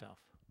condemn yourself.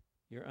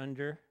 You're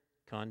under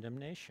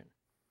condemnation.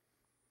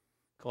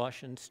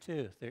 Colossians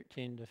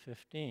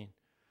 2:13-15.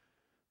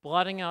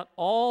 Blotting out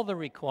all the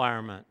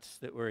requirements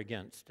that were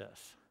against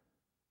us.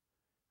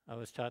 I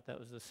was taught that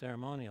was the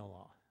ceremonial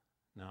law.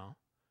 No.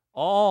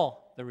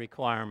 All the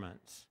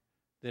requirements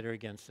that are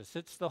against us.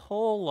 It's the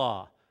whole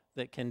law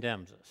that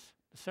condemns us.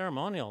 The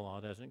ceremonial law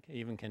doesn't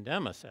even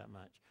condemn us that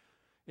much.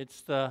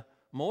 It's the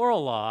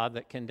moral law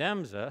that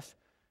condemns us.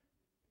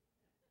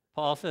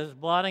 Paul says,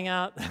 blotting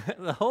out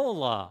the whole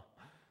law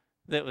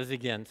that was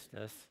against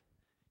us.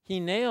 He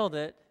nailed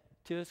it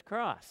to his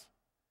cross.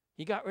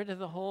 He got rid of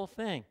the whole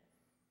thing.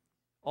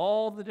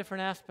 All the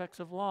different aspects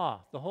of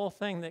law, the whole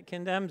thing that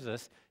condemns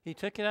us. He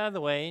took it out of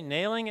the way,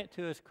 nailing it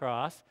to his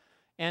cross.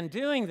 And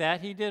doing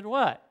that, he did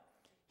what?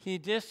 He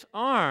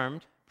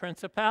disarmed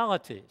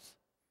principalities.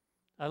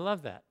 I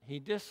love that. He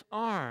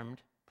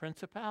disarmed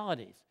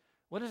principalities.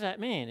 What does that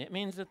mean? It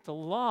means that the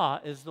law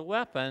is the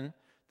weapon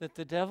that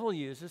the devil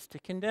uses to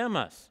condemn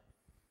us.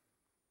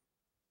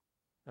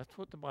 That's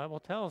what the Bible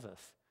tells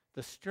us.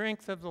 The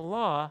strength of the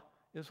law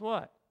is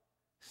what?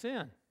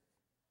 Sin.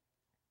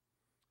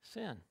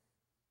 Sin.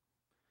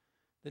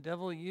 The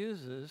devil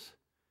uses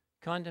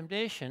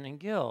condemnation and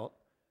guilt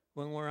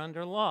when we're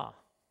under law.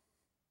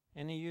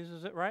 And he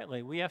uses it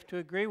rightly. We have to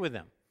agree with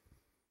him.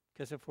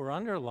 Because if we're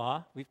under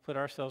law, we've put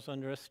ourselves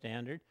under a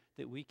standard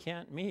that we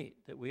can't meet,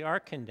 that we are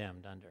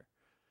condemned under.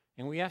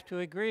 And we have to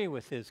agree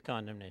with his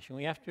condemnation.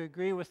 We have to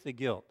agree with the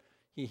guilt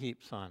he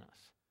heaps on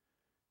us.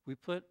 We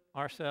put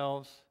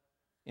ourselves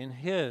in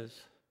his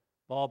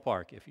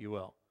ballpark, if you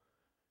will.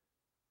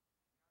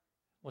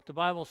 What the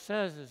Bible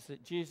says is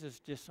that Jesus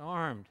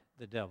disarmed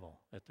the devil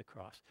at the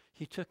cross.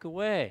 He took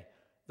away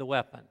the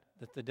weapon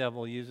that the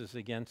devil uses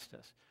against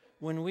us.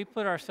 When we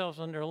put ourselves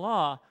under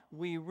law,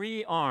 we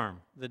rearm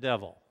the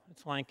devil.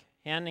 It's like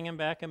handing him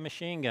back a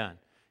machine gun,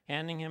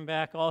 handing him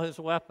back all his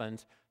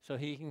weapons so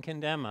he can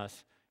condemn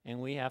us,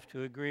 and we have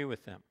to agree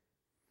with him.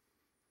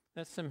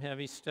 That's some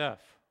heavy stuff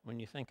when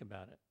you think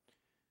about it.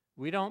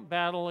 We don't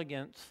battle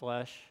against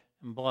flesh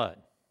and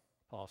blood,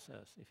 Paul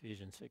says,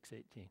 Ephesians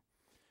 6:18.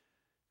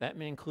 That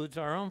includes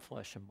our own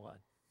flesh and blood.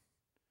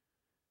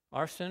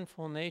 Our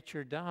sinful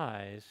nature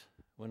dies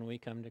when we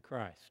come to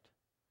Christ.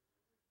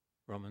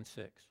 Romans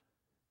 6.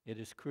 It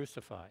is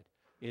crucified.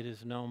 It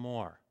is no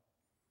more.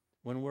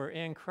 When we're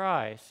in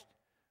Christ,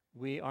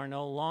 we are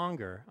no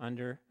longer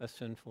under a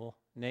sinful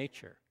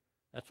nature.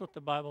 That's what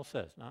the Bible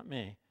says, not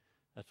me.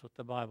 That's what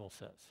the Bible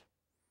says.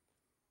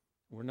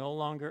 We're no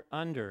longer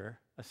under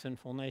a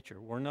sinful nature.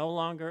 We're no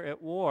longer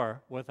at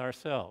war with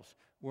ourselves.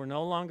 We're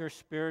no longer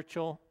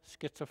spiritual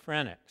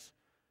schizophrenics.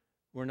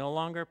 We're no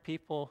longer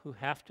people who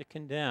have to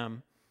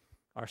condemn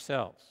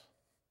ourselves.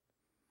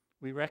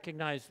 We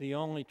recognize the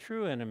only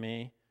true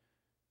enemy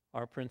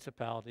are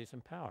principalities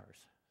and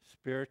powers,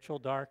 spiritual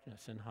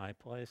darkness in high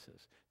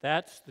places.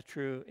 That's the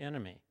true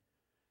enemy.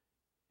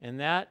 And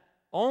that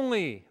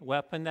only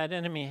weapon that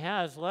enemy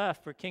has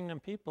left for kingdom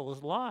people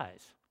is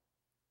lies.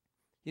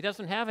 He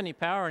doesn't have any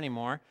power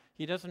anymore.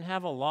 He doesn't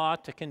have a law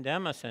to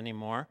condemn us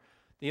anymore.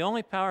 The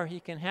only power he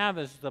can have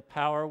is the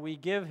power we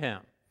give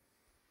him.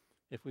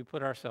 If we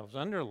put ourselves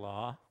under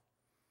law,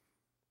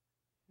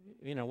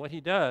 you know, what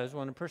he does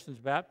when a person's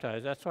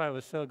baptized, that's why I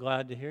was so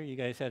glad to hear you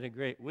guys had a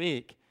great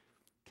week.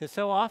 Because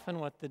so often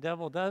what the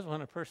devil does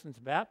when a person's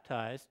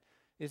baptized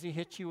is he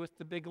hits you with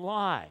the big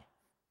lie.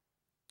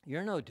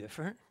 You're no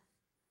different.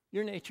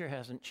 Your nature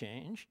hasn't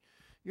changed.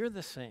 You're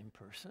the same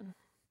person.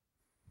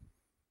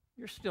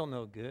 You're still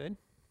no good.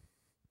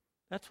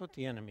 That's what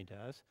the enemy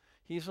does.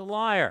 He's a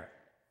liar.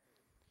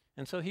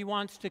 And so he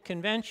wants to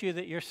convince you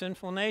that your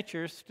sinful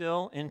nature is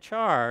still in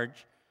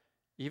charge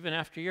even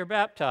after you're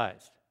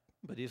baptized.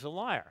 But he's a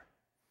liar.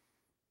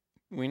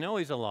 We know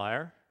he's a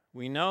liar.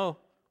 We know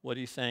what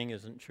he's saying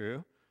isn't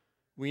true.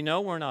 We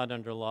know we're not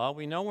under law.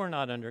 We know we're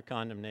not under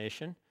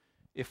condemnation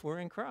if we're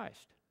in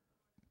Christ,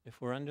 if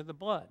we're under the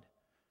blood,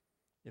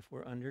 if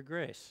we're under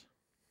grace.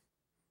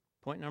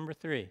 Point number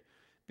 3.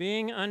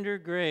 Being under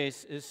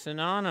grace is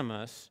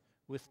synonymous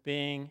with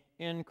being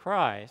in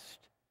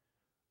Christ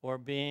or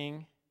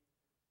being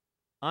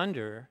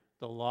under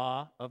the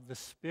law of the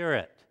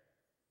Spirit.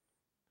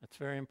 That's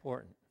very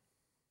important.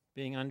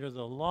 Being under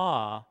the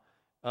law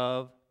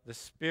of the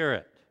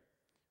Spirit.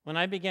 When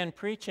I began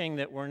preaching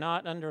that we're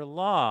not under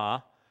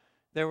law,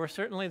 there were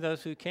certainly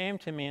those who came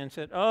to me and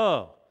said,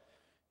 oh,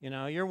 you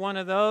know, you're one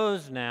of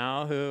those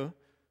now who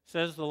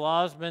says the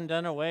law's been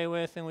done away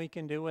with and we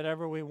can do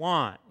whatever we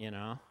want, you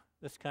know,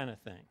 this kind of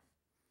thing.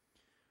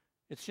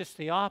 It's just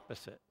the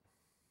opposite.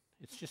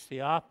 It's just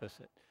the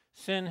opposite.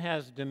 Sin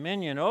has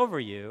dominion over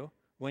you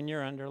when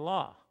you're under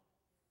law.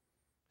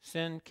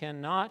 Sin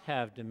cannot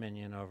have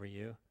dominion over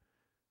you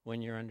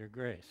when you're under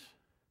grace,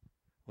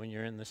 when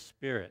you're in the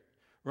Spirit.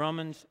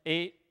 Romans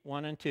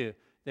 8:1-2.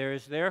 There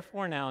is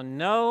therefore now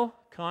no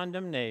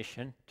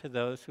condemnation to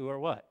those who are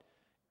what?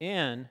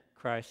 In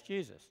Christ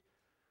Jesus,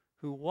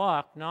 who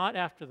walk not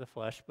after the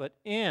flesh, but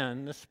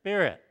in the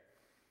Spirit.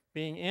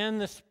 Being in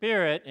the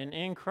Spirit and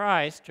in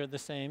Christ are the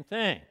same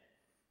thing.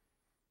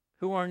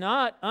 Who are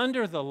not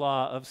under the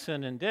law of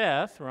sin and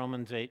death,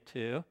 Romans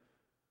 8:2,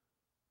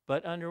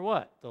 but under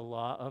what? The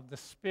law of the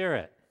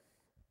Spirit.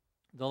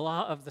 The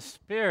law of the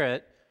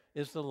Spirit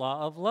is the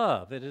law of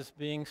love. It is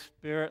being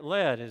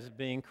Spirit-led. It is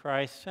being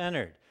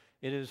Christ-centered.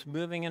 It is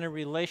moving in a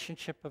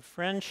relationship of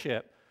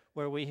friendship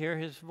where we hear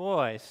His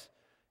voice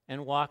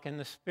and walk in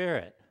the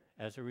Spirit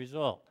as a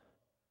result.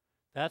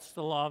 That's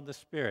the law of the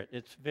Spirit.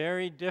 It's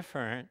very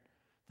different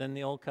than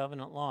the Old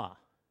Covenant law.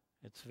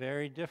 It's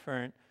very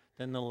different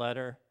than the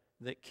letter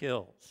that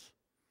kills.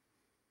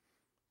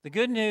 The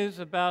good news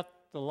about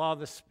the law of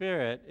the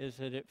Spirit is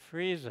that it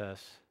frees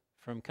us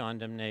from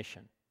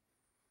condemnation.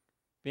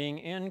 Being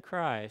in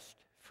Christ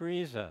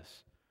frees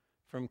us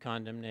from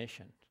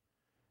condemnation.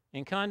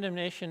 And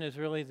condemnation is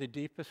really the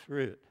deepest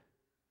root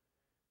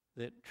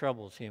that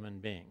troubles human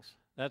beings.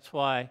 That's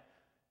why,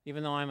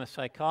 even though I'm a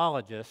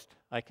psychologist,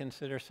 I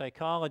consider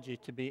psychology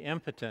to be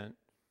impotent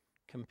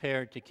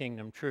compared to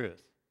kingdom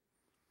truth.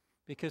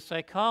 Because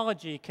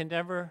psychology can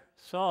never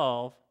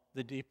solve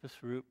the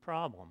deepest root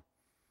problem.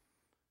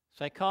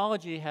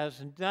 Psychology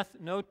has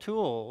no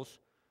tools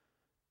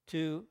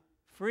to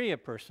free a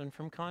person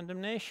from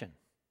condemnation.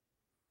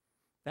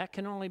 That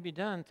can only be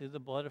done through the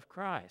blood of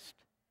Christ.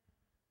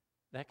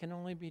 That can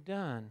only be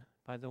done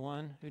by the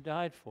one who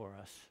died for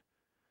us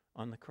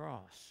on the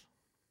cross.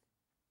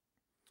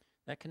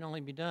 That can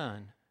only be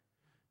done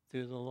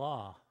through the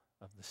law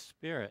of the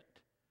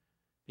Spirit,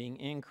 being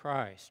in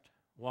Christ,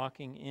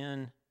 walking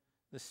in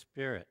the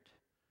Spirit.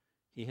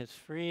 He has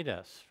freed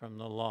us from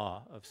the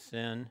law of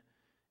sin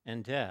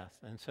and death,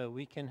 and so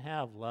we can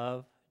have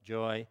love,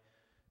 joy,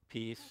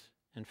 peace,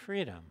 and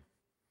freedom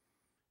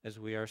as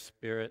we are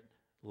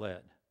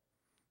Spirit-led.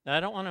 Now,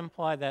 I don't want to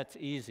imply that's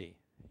easy.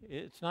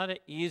 It's not an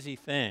easy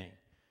thing.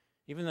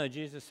 Even though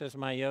Jesus says,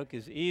 my yoke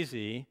is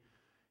easy,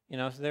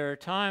 there are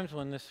times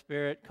when the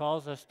Spirit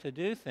calls us to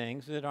do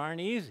things that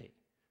aren't easy.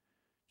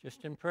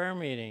 Just in prayer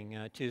meeting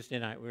Tuesday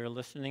night, we were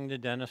listening to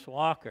Dennis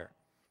Walker,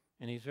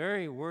 and he's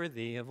very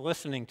worthy of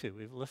listening to.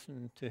 We've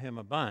listened to him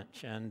a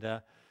bunch,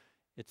 and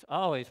it's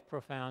always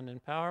profound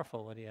and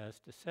powerful what he has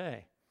to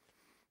say.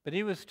 But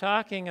he was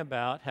talking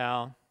about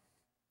how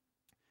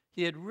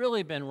he had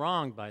really been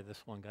wronged by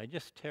this one guy,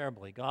 just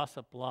terribly.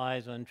 Gossip,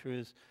 lies,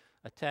 untruths,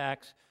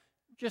 attacks,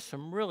 just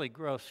some really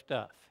gross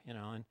stuff,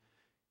 and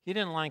he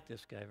didn't like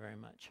this guy very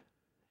much,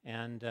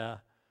 and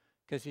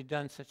because he'd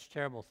done such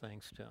terrible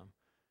things to him.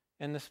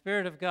 And the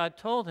Spirit of God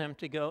told him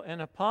to go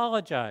and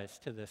apologize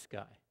to this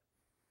guy.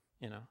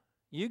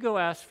 You go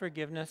ask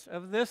forgiveness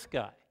of this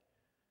guy.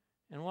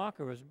 And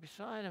Walker was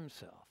beside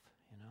himself,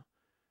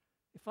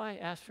 If I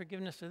ask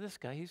forgiveness of this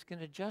guy, he's going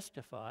to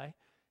justify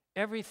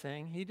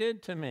everything he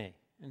did to me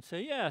and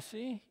say, yeah,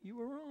 see, you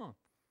were wrong,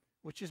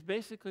 which is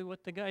basically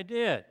what the guy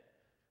did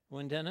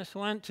when Dennis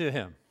went to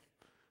him.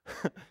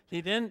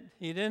 He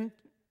didn't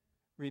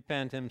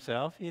repent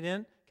himself. He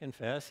didn't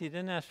confess. He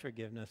didn't ask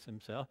forgiveness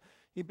himself.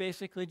 He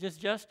basically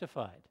just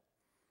justified,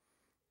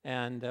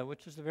 and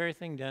which is the very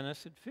thing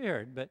Dennis had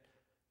feared. But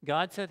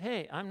God said,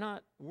 hey, I'm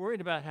not worried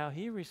about how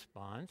he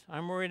responds.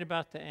 I'm worried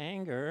about the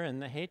anger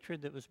and the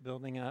hatred that was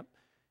building up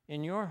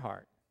in your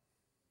heart.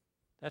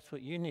 That's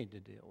what you need to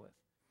deal with.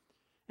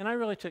 And I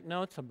really took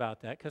notes about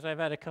that because I've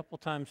had a couple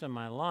times in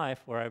my life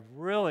where I've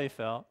really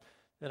felt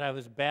that I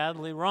was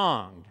badly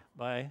wronged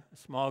by a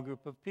small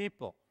group of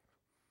people.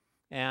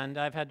 And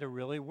I've had to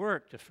really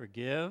work to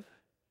forgive,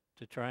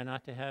 to try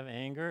not to have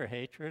anger or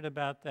hatred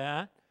about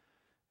that,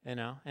 And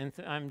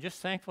I'm just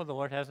thankful the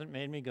Lord hasn't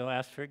made me go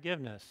ask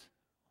forgiveness,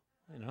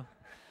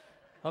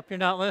 Hope you're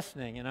not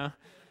listening,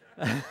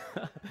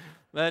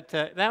 But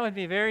that would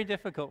be very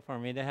difficult for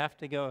me to have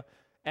to go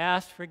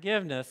ask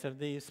forgiveness of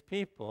these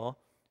people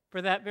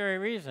for that very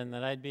reason,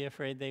 that I'd be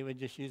afraid they would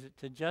just use it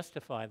to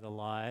justify the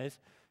lies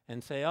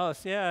and say, oh,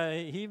 see, yeah,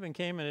 he even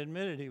came and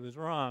admitted he was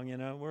wrong.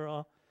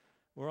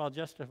 We're all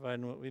justified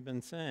in what we've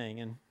been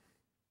saying.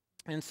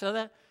 And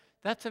so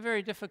that's a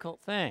very difficult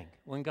thing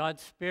when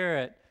God's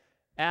Spirit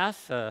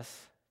asks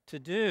us to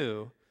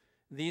do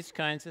these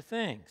kinds of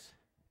things.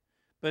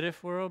 But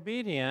if we're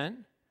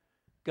obedient,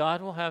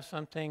 God will have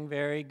something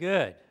very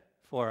good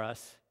for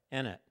us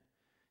in it.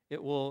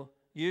 It will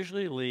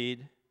usually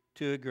lead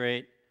to a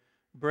great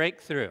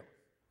breakthrough.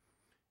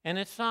 And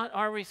it's not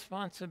our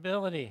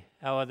responsibility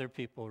how other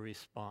people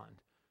respond.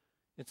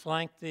 It's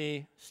like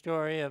the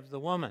story of the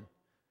woman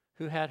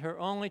who had her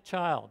only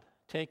child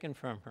taken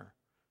from her,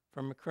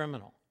 from a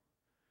criminal,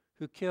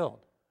 who killed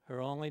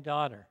her only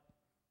daughter,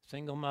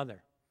 single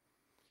mother.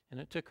 And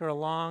it took her a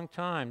long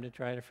time to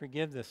try to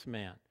forgive this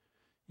man.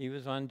 He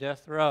was on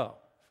death row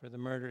for the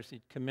murders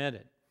he'd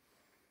committed.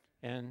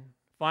 And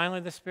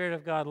finally, the Spirit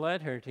of God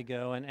led her to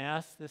go and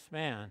ask this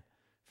man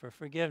for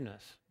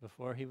forgiveness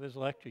before he was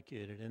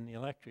electrocuted in the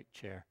electric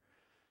chair.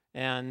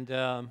 And,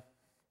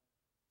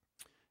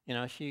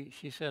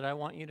 she said, I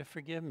want you to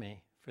forgive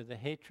me for the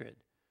hatred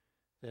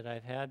that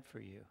I've had for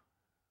you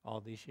all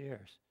these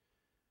years.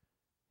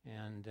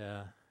 And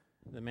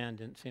the man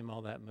didn't seem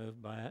all that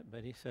moved by it,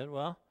 but he said,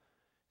 well,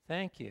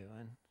 thank you,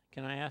 and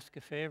can I ask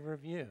a favor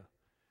of you?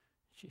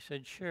 She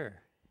said, sure.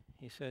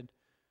 He said,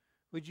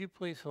 would you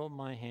please hold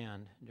my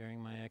hand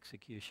during my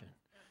execution?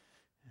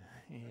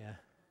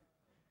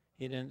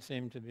 he didn't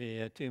seem to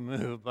be too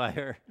moved by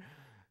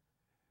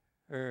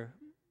her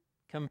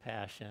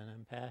compassion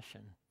and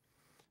passion.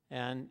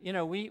 And,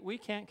 we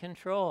can't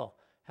control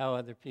how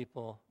other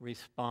people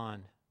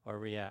respond or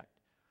react.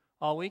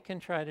 All we can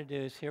try to do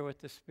is hear what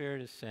the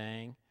Spirit is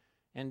saying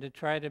and to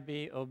try to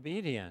be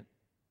obedient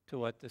to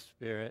what the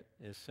Spirit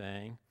is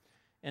saying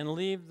and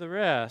leave the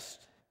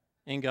rest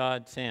in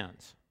God's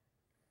hands.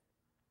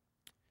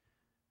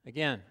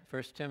 Again,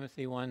 1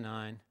 Timothy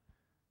 1:9,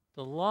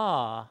 the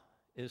law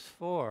is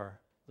for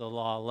the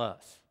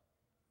lawless.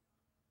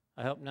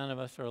 I hope none of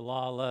us are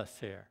lawless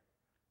here,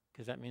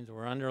 because that means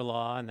we're under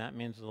law, and that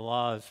means the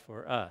law is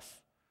for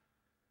us.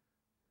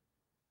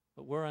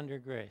 But we're under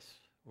grace.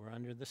 We're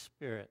under the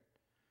Spirit.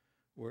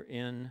 We're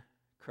in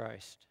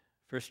Christ.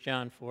 1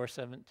 John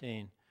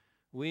 4:17,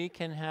 we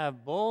can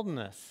have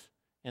boldness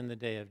in the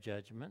day of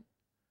judgment.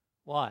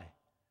 Why?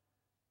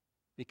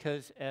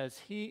 Because as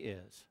He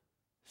is,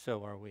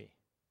 so are we.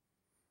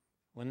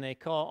 When they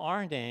call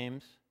our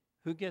names,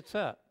 who gets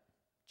up?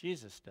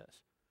 Jesus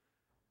does.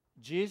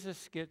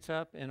 Jesus gets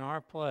up in our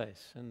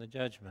place in the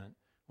judgment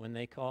when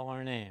they call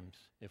our names,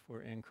 if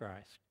we're in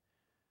Christ,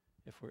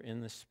 if we're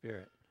in the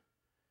Spirit,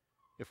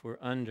 if we're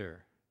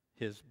under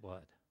His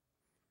blood.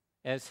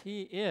 As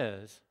He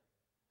is,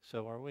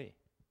 so are we.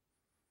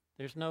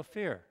 There's no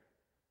fear.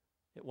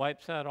 It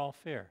wipes out all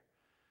fear.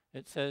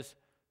 It says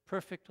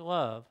perfect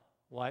love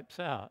wipes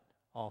out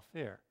all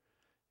fear.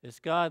 As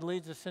God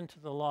leads us into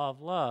the law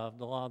of love,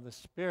 the law of the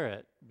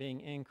Spirit, being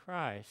in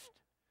Christ,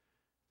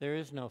 there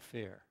is no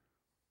fear.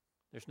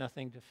 There's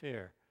nothing to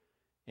fear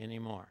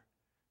anymore.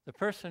 The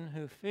person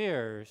who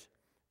fears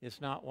is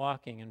not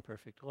walking in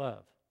perfect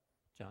love,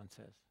 John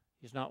says.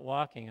 He's not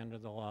walking under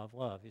the law of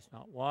love. He's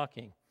not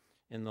walking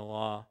in the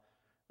law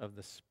of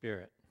the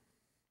Spirit.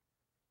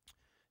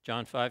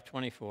 John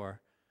 5:24,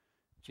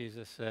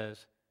 Jesus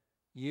says,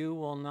 you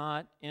will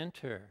not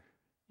enter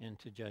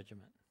into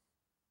judgment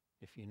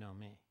if you know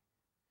me,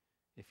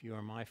 if you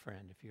are my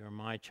friend, if you are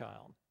my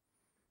child.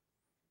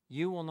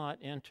 You will not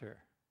enter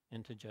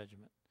into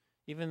judgment.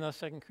 Even though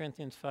 2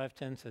 Corinthians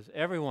 5:10 says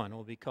everyone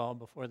will be called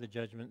before the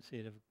judgment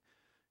seat of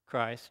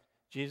Christ,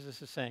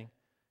 Jesus is saying,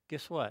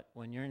 guess what?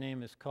 When your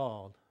name is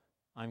called,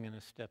 I'm going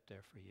to step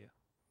there for you.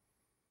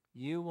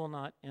 You will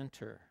not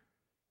enter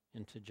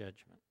into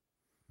judgment.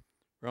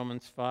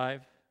 Romans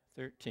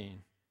 5:13.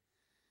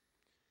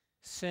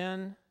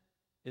 Sin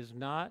is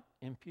not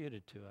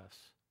imputed to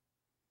us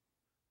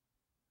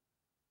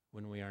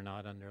when we are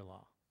not under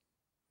law.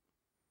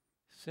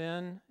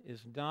 Sin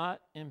is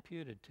not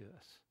imputed to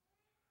us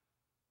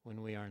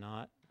when we are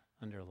not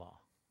under law.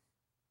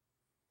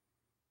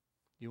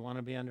 Do you want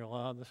to be under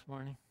law this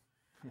morning?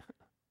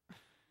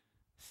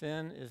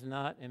 Sin is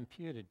not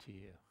imputed to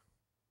you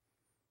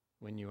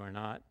when you are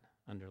not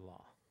under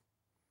law.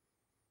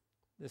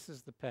 This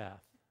is the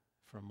path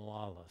from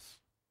lawless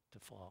to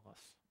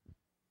flawless.